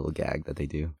small little gag that they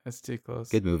do. That's too close.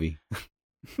 Good movie.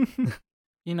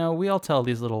 You know, we all tell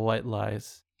these little white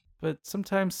lies, but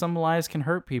sometimes some lies can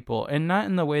hurt people, and not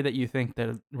in the way that you think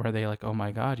that, where they like, oh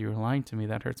my God, you were lying to me.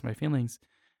 That hurts my feelings.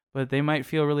 But they might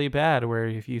feel really bad where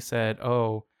if you said,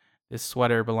 oh, this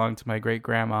sweater belonged to my great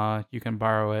grandma, you can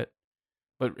borrow it.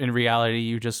 But in reality,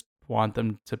 you just want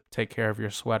them to take care of your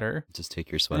sweater. Just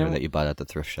take your sweater And- that you bought at the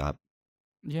thrift shop.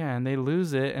 Yeah, and they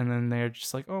lose it, and then they're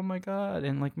just like, oh my God.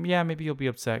 And like, yeah, maybe you'll be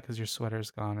upset because your sweater's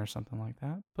gone or something like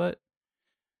that. But,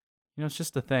 you know, it's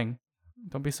just a thing.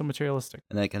 Don't be so materialistic.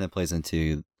 And that kind of plays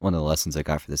into one of the lessons I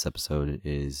got for this episode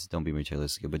is don't be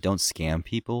materialistic, but don't scam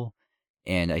people.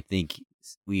 And I think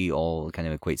we all kind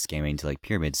of equate scamming to like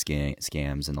pyramid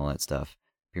scams and all that stuff,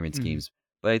 pyramid Mhm. schemes.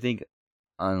 But I think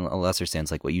on a lesser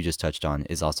sense, like what you just touched on,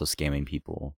 is also scamming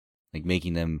people, like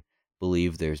making them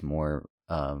believe there's more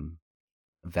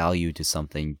value to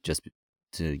something just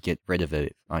to get rid of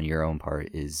it on your own part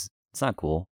it's not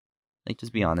cool. Like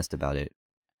just be honest about it.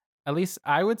 At least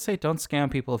I would say don't scam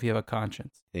people if you have a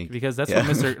conscience, because that's yeah.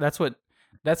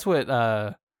 that's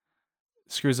what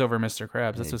screws over Mr.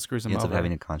 Krabs. That's what screws him He ends up over.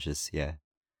 having a conscience. Yeah.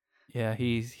 Yeah,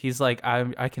 he's like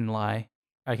I can lie,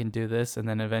 I can do this, and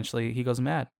then eventually he goes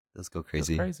mad. Let's go Goes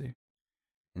crazy. crazy.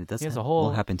 And it does He has a will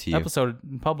whole happen to you. episode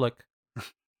in public.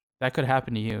 That could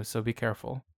happen to you, so be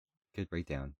careful. Good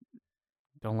breakdown.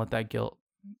 Don't let that guilt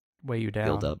weigh you down.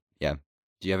 Build up. Yeah.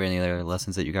 Do you have any other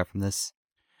lessons that you got from this?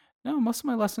 No, most of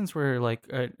my lessons were like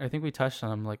I think we touched on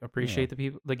them. Like appreciate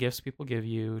the gifts people give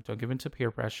you. Don't give in to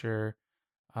peer pressure.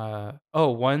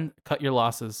 Cut your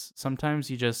losses. Sometimes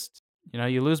you just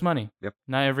you lose money. Yep.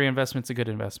 Not every investment's a good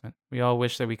investment. We all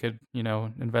wish that we could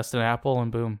invest in Apple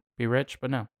and boom, be rich, but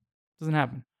no, doesn't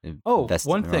happen. Oh, Invest in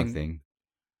one the wrong thing.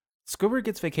 Squidward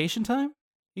gets vacation time.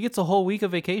 He gets a whole week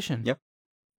of vacation. Yep.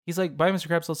 He's like, bye, Mr.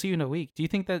 Krabs. I'll see you in a week. Do you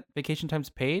think that vacation time's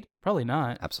paid? Probably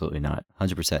not. Absolutely not.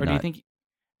 100% Or not.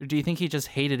 do you think he just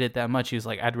hated it that much? He was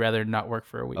like, I'd rather not work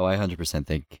for a week. Oh, I 100%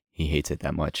 think he hates it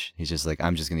that much. He's just like,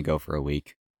 I'm just going to go for a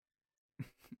week.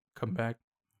 Come back.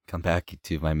 Come back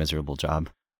to my miserable job.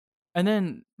 And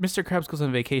then Mr. Krabs goes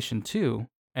on vacation too,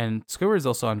 and Squidward's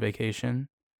also on vacation.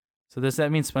 So does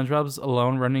that mean SpongeBob's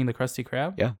alone running the Krusty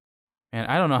Krab? Yeah. And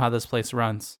I don't know how this place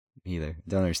runs. Me either.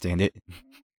 Don't understand it.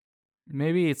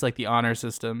 Maybe it's like the honor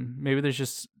system. Maybe there's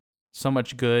just so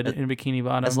much good in Bikini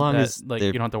Bottom as long that as like they're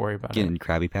you don't have to worry about Getting it.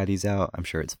 Krabby Patties out, I'm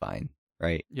sure it's fine.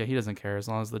 Right? Yeah, he doesn't care as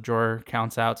long as the drawer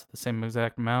counts out to the same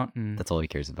exact amount. And That's all he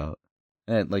cares about.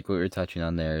 And like what we were touching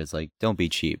on there is like, don't be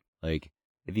cheap. Like,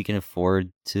 if you can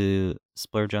afford to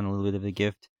splurge on a little bit of a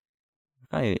gift,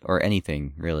 or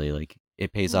anything really, like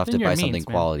it pays off to within your buy something means,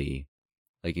 man. quality.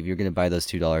 Like if you're gonna buy those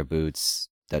 $2 boots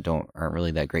that aren't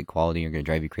really that great quality, are gonna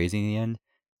drive you crazy in the end,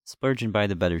 splurge and buy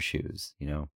the better shoes.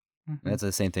 Mhm. That's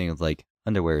the same thing with like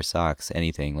underwear, socks,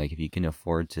 anything. Like if you can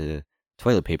afford to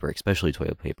toilet paper, especially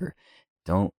toilet paper,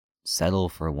 don't settle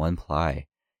for one ply.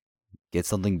 Get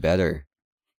something better.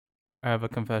 I have a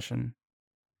confession.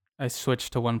 I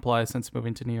switched to one ply since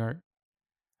moving to New York.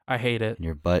 I hate it. And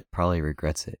your butt probably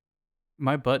regrets it.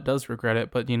 My butt does regret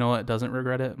it, but you know what doesn't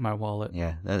regret it? My wallet.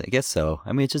 Yeah, I guess so.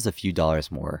 I mean, it's just a few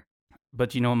dollars more.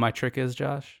 But you know what my trick is,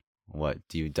 Josh? What,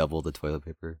 do you double the toilet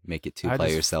paper? Make it two I ply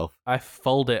just- yourself? I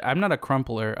fold it. I'm not a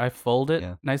crumpler. I fold it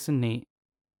Yeah. nice and neat.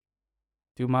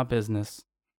 Do my business.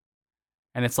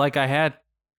 And it's like I had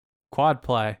quad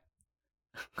ply,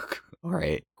 All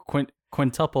right.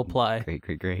 quintuple ply,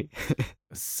 Great.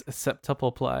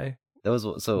 septuple ply. That was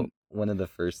so one of the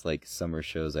first like summer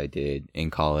shows I did in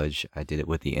college. I did it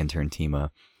with the intern Tima.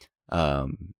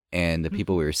 And the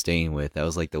people we were staying with, that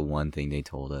was like the one thing they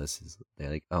told us is they're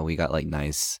like, oh, we got like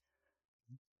nice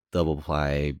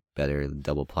better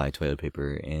double ply toilet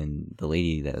paper. And the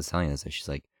lady that was telling us that, she's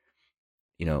like,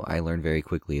 I learned very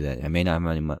quickly that I may not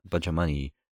have a bunch of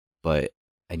money, but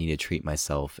I need to treat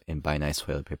myself and buy nice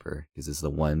toilet paper because it's the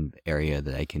one area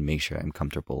that I can make sure I'm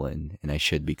comfortable in and I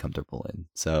should be comfortable in.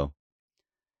 So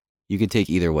you can take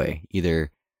either way.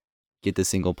 Either get the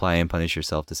single ply and punish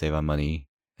yourself to save on money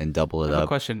and double I it have a up.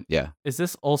 question. Yeah. Is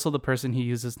this also the person who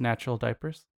uses natural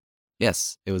diapers?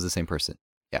 Yes, it was the same person.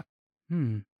 Yeah.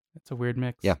 That's a weird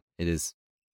mix. Yeah, it is.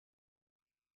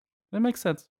 That makes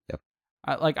sense. Yep.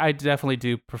 I definitely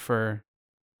do prefer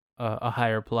a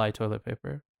higher ply toilet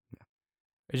paper. Yeah.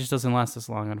 It just doesn't last as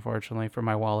long, unfortunately, for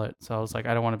my wallet. So I was like,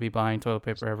 I don't want to be buying toilet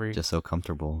paper every Just so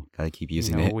comfortable. Gotta keep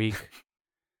using it. week.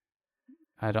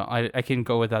 I can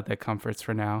go without the comforts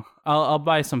for now. I'll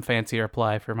buy some fancier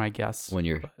ply for my guests When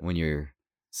you're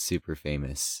super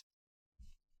famous.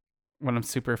 when I'm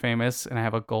super famous and I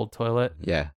have a gold toilet.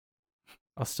 Yeah.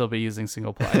 I'll still be using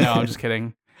single ply. No, I'm just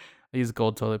kidding. I use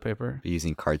gold toilet paper. Be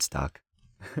using cardstock.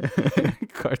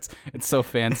 Cards. It's so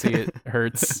fancy it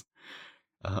hurts.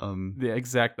 The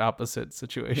exact opposite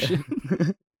situation.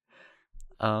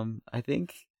 I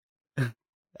think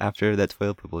after that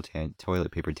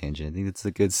toilet paper tangent, I think it's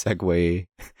a good segue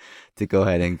to go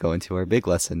ahead and go into our big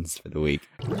lessons for the week.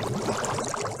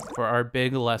 For our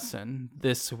big lesson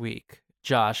this week,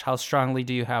 Josh, how strongly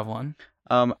do you have one?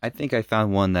 I think I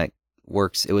found one that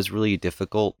works. It was really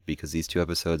difficult because these two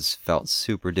episodes felt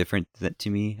super different to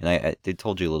me, and I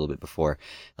told you a little bit before.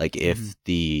 Like if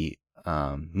the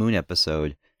Moon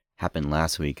episode happened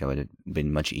last week, I would have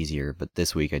been much easier. But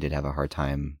this week, I did have a hard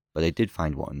time. But I did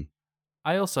find one.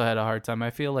 I also had a hard time.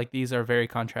 I feel like these are very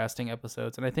contrasting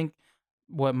episodes, and I think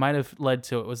what might have led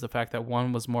to it was the fact that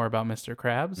one was more about Mr.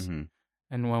 Krabs,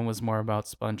 and one was more about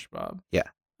SpongeBob. Yeah.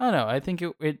 I don't know. I think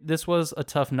this was a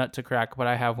tough nut to crack, but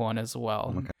I have one as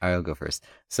well. Okay. I'll go first.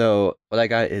 So what I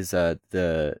got is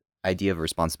the idea of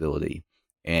responsibility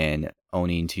and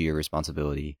owning to your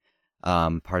responsibility.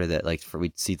 Part of that,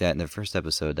 we see that in the first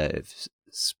episode, that if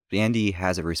Sandy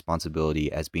has a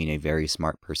responsibility as being a very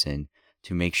smart person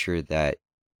to make sure that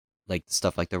like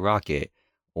stuff like the rocket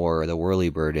or the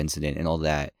Whirlybird incident and all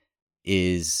that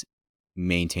is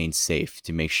maintained safe,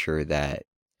 to make sure that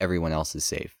everyone else is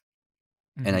safe.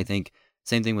 And I think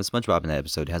same thing with SpongeBob in that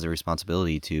episode, has a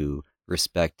responsibility to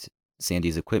respect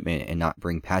Sandy's equipment and not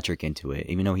bring Patrick into it,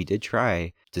 even though he did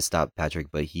try to stop Patrick,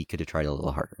 but he could have tried a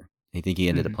little harder. I think he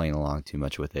ended up playing along too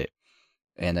much with it.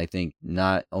 And I think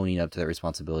not owning up to that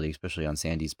responsibility, especially on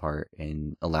Sandy's part,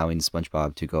 and allowing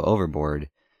SpongeBob to go overboard,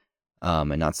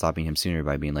 and not stopping him sooner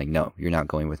by being like, no, you're not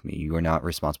going with me. You are not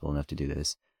responsible enough to do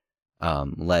this,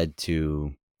 led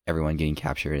to everyone getting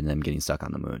captured and them getting stuck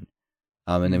on the moon.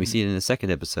 And then we see it in the second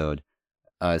episode,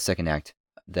 second act,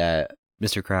 that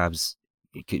Mr. Krabs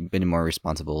could been more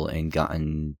responsible and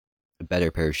gotten a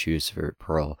better pair of shoes for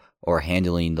Pearl, or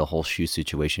handling the whole shoe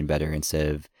situation better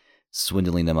instead of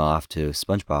swindling them off to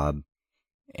SpongeBob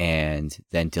and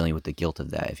then dealing with the guilt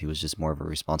of that. If he was just more of a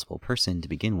responsible person to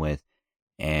begin with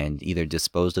and either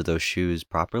disposed of those shoes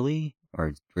properly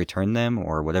or returned them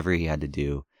or whatever he had to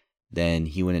do, then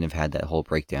he wouldn't have had that whole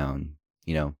breakdown,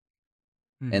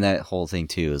 And that whole thing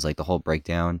too is like the whole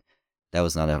breakdown. That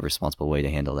was not a responsible way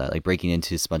to handle that. Like breaking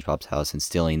into SpongeBob's house and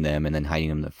stealing them and then hiding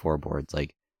them in the floorboards.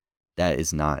 Like that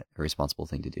is not a responsible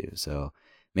thing to do. So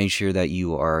make sure that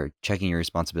you are checking your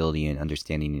responsibility and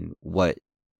understanding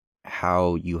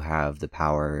how you have the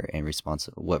power and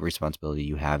what responsibility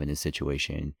you have in a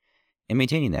situation and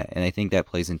maintaining that. And I think that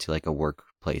plays into like a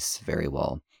workplace very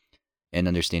well. And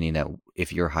understanding that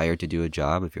if you're hired to do a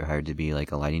job, if you're hired to be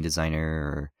like a lighting designer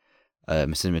or a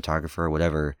cinematographer or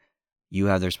whatever, you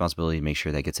have the responsibility to make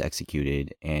sure that gets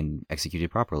executed and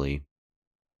executed properly.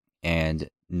 And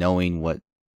knowing what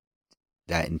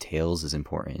that entails is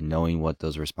important. Knowing what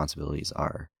those responsibilities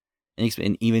are.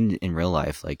 And even in real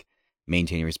life, like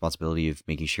maintaining responsibility of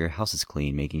making sure your house is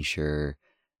clean, making sure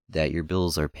that your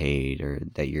bills are paid, or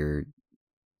that you're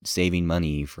saving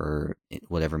money for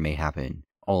whatever may happen.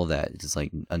 All of that, just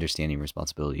like understanding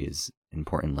responsibility, is an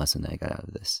important lesson that I got out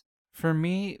of this. For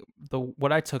me,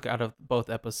 what I took out of both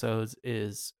episodes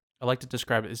is, I like to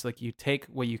describe it as like you take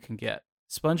what you can get.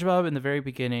 SpongeBob in the very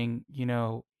beginning,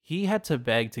 he had to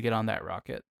beg to get on that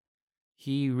rocket.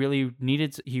 He really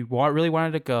really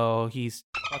wanted to go. He's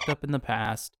fucked up in the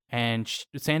past, and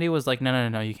Sandy was like,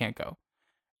 no, you can't go.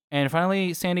 And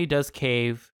finally, Sandy does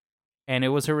cave, and it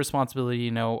was her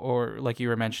responsibility, or like you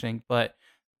were mentioning, but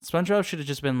SpongeBob should have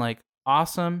just been like,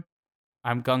 awesome,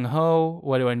 I'm gung-ho,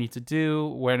 what do I need to do,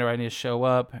 where do I need to show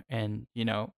up, and,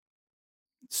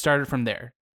 started from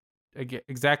there.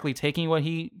 Exactly taking what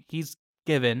he's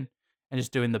given and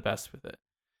just doing the best with it.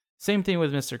 Same thing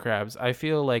with Mr. Krabs. I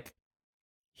feel like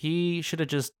he should have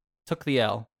just took the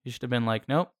L You should have been like,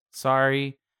 nope,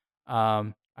 sorry.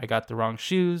 I got the wrong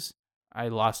shoes. I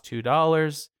lost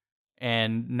 $2,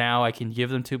 and now I can give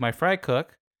them to my fry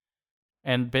cook,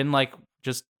 and been like,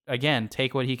 just again,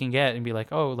 take what he can get and be like,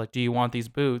 oh, like, do you want these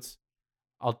boots?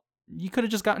 You could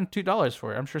have just gotten $2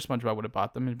 for it. I'm sure SpongeBob would have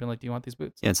bought them and been like, do you want these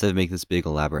boots? Yeah, instead of making this big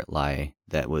elaborate lie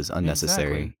that was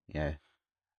unnecessary. Exactly. Yeah.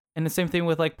 And the same thing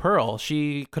with like Pearl.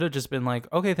 She could have just been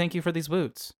like, okay, thank you for these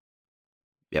boots.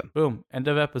 Yep. Boom. End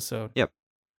of episode. Yep.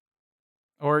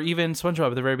 Or even SpongeBob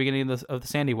at the very beginning of the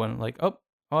Sandy one, like, oh,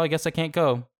 well, I guess I can't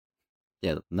go.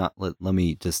 Yeah, let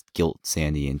me just guilt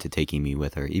Sandy into taking me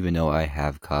with her, even though I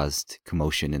have caused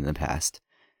commotion in the past.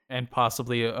 And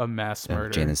possibly a mass murder.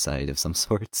 Genocide of some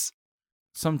sorts.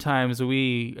 Sometimes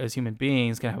we, as human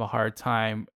beings, can have a hard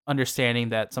time understanding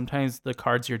that sometimes the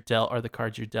cards you're dealt are the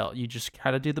cards you're dealt. You just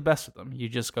gotta do the best with them. You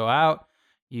just go out.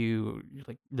 You're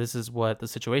like, this is what the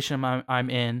situation I'm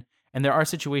in. And there are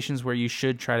situations where you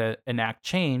should try to enact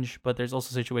change, but there's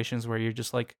also situations where you're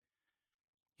just like,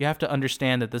 you have to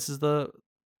understand that this is the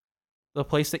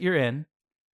place that you're in.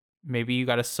 Maybe you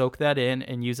got to soak that in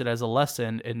and use it as a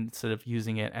lesson instead of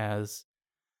using it as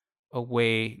a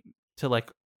way to like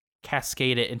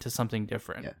cascade it into something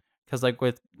different. Yeah. Because like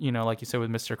with, like you said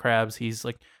with Mr. Krabs, he's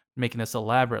like making this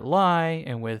elaborate lie.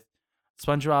 And with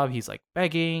SpongeBob, he's like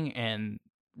begging and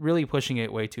really pushing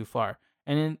it way too far.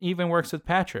 And it even works with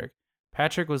Patrick.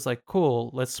 Patrick was like, cool,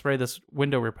 let's spray this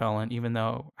window repellent, even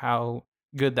though how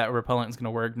good that repellent is going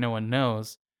to work, no one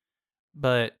knows.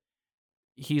 But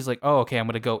he's like, oh, okay, I'm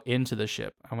going to go into the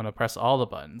ship. I'm going to press all the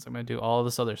buttons. I'm going to do all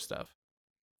this other stuff.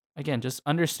 Again, just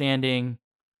understanding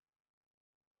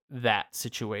that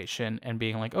situation and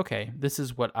being like, okay, this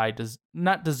is what I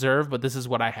not deserve, but this is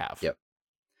what I have. Yep.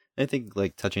 I think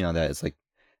like touching on that is like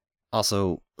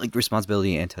also like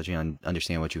responsibility, and touching on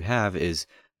understanding what you have is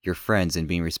your friends and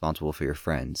being responsible for your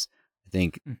friends. I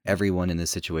think everyone in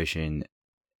this situation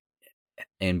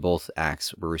in both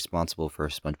acts were responsible for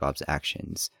SpongeBob's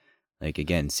actions. Like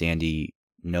again, Sandy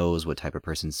knows what type of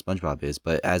person SpongeBob is,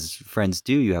 but as friends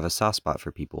do, you have a soft spot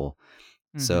for people.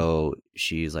 So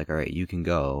she's like, all right, you can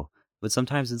go. But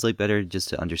sometimes it's like better just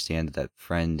to understand that that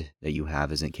friend that you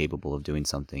have isn't capable of doing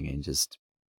something and just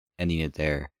ending it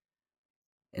there.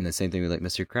 And the same thing with like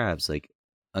Mr. Krabs, like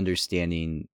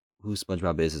understanding who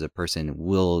SpongeBob is as a person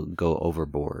will go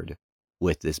overboard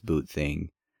with this boot thing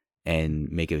and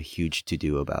make a huge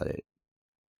to-do about it.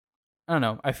 I don't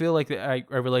know. I feel like I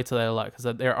relate to that a lot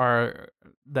because there are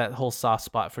that whole soft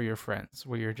spot for your friends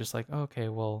where you're just like, oh, okay,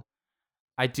 well,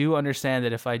 I do understand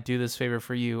that if I do this favor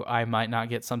for you, I might not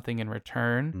get something in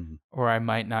return, or I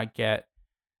might not get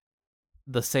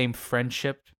the same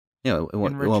friendship. Yeah, it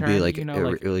won't be like,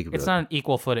 it's not an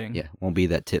equal footing. Yeah, it won't be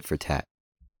that tit for tat.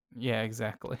 Yeah,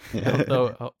 exactly.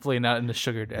 Although hopefully not in the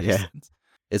sugar daddy sense.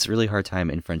 It's really hard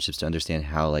time in friendships to understand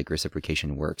how like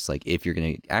reciprocation works. Like if you're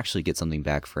going to actually get something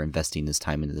back for investing this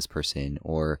time into this person,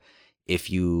 or if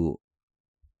you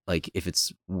like, if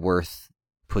it's worth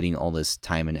putting all this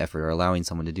time and effort or allowing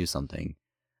someone to do something.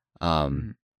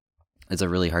 It's a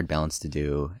really hard balance to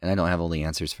do. And I don't have all the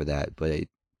answers for that, but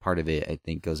part of it, I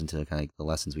think, goes into kind of like the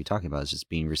lessons we talking about is just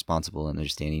being responsible and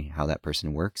understanding how that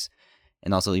person works.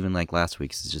 And also even like last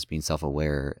week's is just being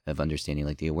self-aware of understanding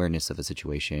like the awareness of a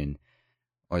situation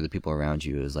or the people around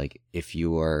you is like, if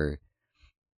you are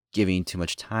giving too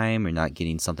much time or not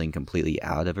getting something completely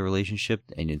out of a relationship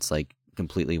and it's like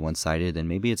completely one-sided, then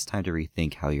maybe it's time to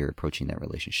rethink how you're approaching that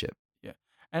relationship. Yeah.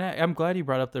 And I'm glad you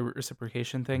brought up the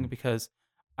reciprocation thing because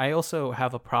I also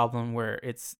have a problem where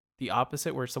it's the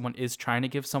opposite, where someone is trying to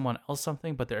give someone else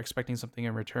something, but they're expecting something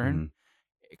in return.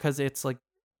 Because it's like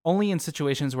only in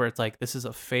situations where it's like, this is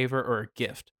a favor or a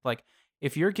gift. Like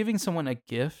if you're giving someone a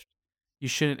gift, you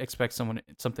shouldn't expect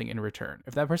something in return.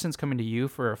 If that person's coming to you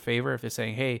for a favor, if they're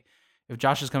saying, hey, if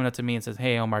Josh is coming up to me and says,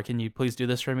 hey, Omar, can you please do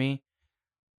this for me?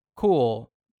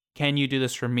 Cool. Can you do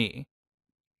this for me?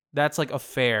 That's like a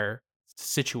fair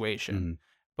situation.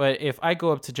 But if I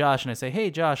go up to Josh and I say, hey,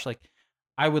 Josh, like,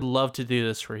 I would love to do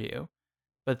this for you.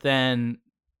 But then,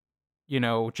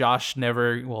 Josh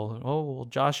never,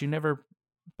 Josh, you never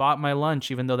bought my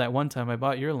lunch, even though that one time I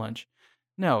bought your lunch.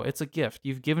 No, it's a gift.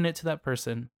 You've given it to that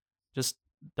person. Just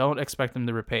don't expect them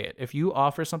to repay it. If you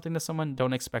offer something to someone,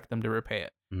 don't expect them to repay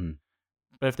it.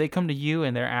 But if they come to you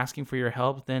and they're asking for your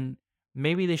help, then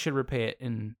maybe they should repay it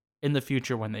in the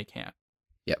future when they can.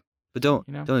 Yeah. But don't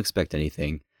expect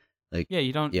anything. Like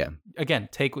you don't. Yeah. Again,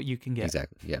 take what you can get.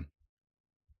 Exactly. Yeah.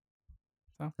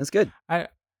 So that's good. I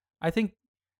think,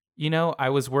 I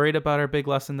was worried about our big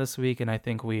lesson this week, and I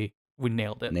think we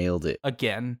nailed it. Nailed it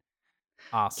again.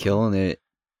 Awesome. Killing it.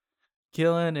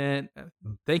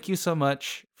 Thank you so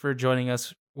much for joining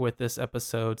us with this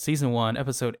episode, season 1,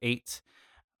 episode 8.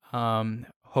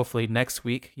 Hopefully next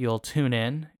week you'll tune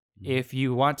in. If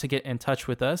you want to get in touch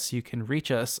with us, you can reach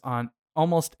us on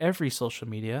almost every social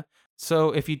media.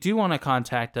 So if you do want to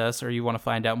contact us or you want to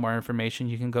find out more information,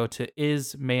 you can go to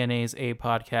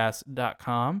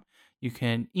ismayonnaiseapodcast.com. You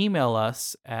can email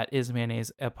us at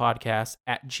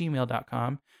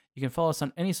ismayonnaiseapodcast@gmail.com. You can follow us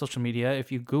on any social media.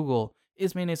 If you Google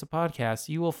Is Mayonnaise a Podcast,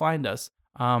 you will find us.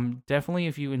 Definitely,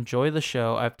 if you enjoy the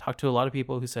show, I've talked to a lot of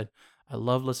people who said, I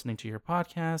love listening to your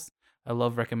podcast. I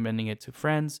love recommending it to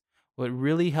friends. What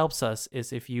really helps us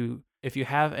is if you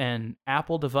have an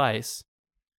Apple device,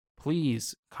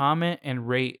 please comment and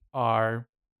rate our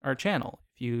channel.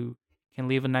 If you can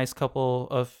leave a nice couple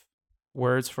of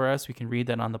words for us, we can read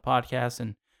that on the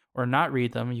podcast, or not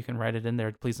read them. You can write it in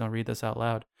there. Please don't read this out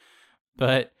loud.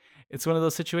 But it's one of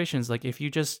those situations, like if you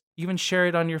just even share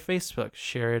it on your Facebook,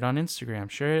 share it on Instagram,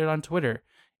 share it on Twitter,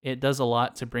 it does a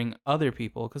lot to bring other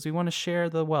people, because we want to share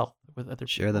the wealth with other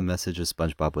people. Share the message of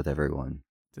SpongeBob with everyone.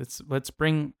 Let's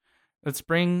bring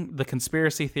the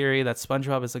conspiracy theory that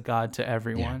SpongeBob is a god to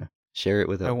everyone. Yeah. Share it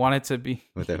with I want it to be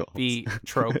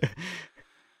trope.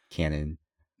 Canon.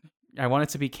 I want it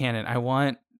to be canon. I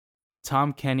want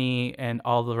Tom Kenny and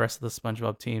all the rest of the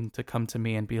SpongeBob team to come to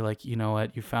me and be like, you know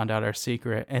what, you found out our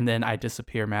secret, and then I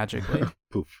disappear magically.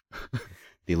 Poof.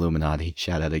 The Illuminati.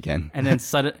 Shout out again. And then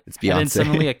It's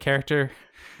Beyonce.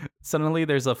 suddenly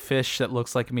there's a fish that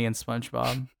looks like me and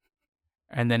SpongeBob.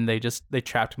 And then they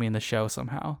trapped me in the show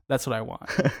somehow. That's what I want.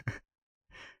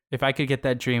 If I could get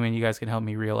that dream and you guys can help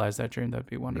me realize that dream, that'd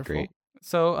be wonderful. Great.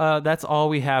 So that's all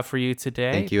we have for you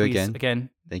today. Thank you again.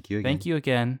 Thank you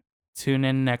again. Tune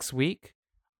in next week.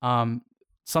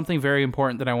 Something very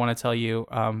important that I want to tell you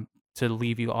to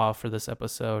leave you off for this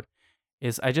episode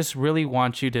is I just really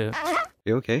want you to...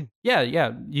 You okay? Yeah.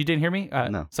 You didn't hear me?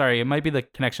 No. Sorry, it might be the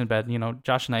connection bad.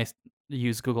 Josh and I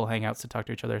use Google Hangouts to talk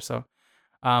to each other. So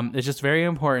it's just very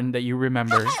important that you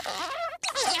remember...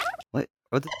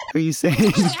 What the are you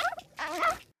saying?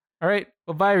 All right.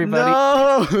 Well, bye, everybody.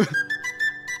 No!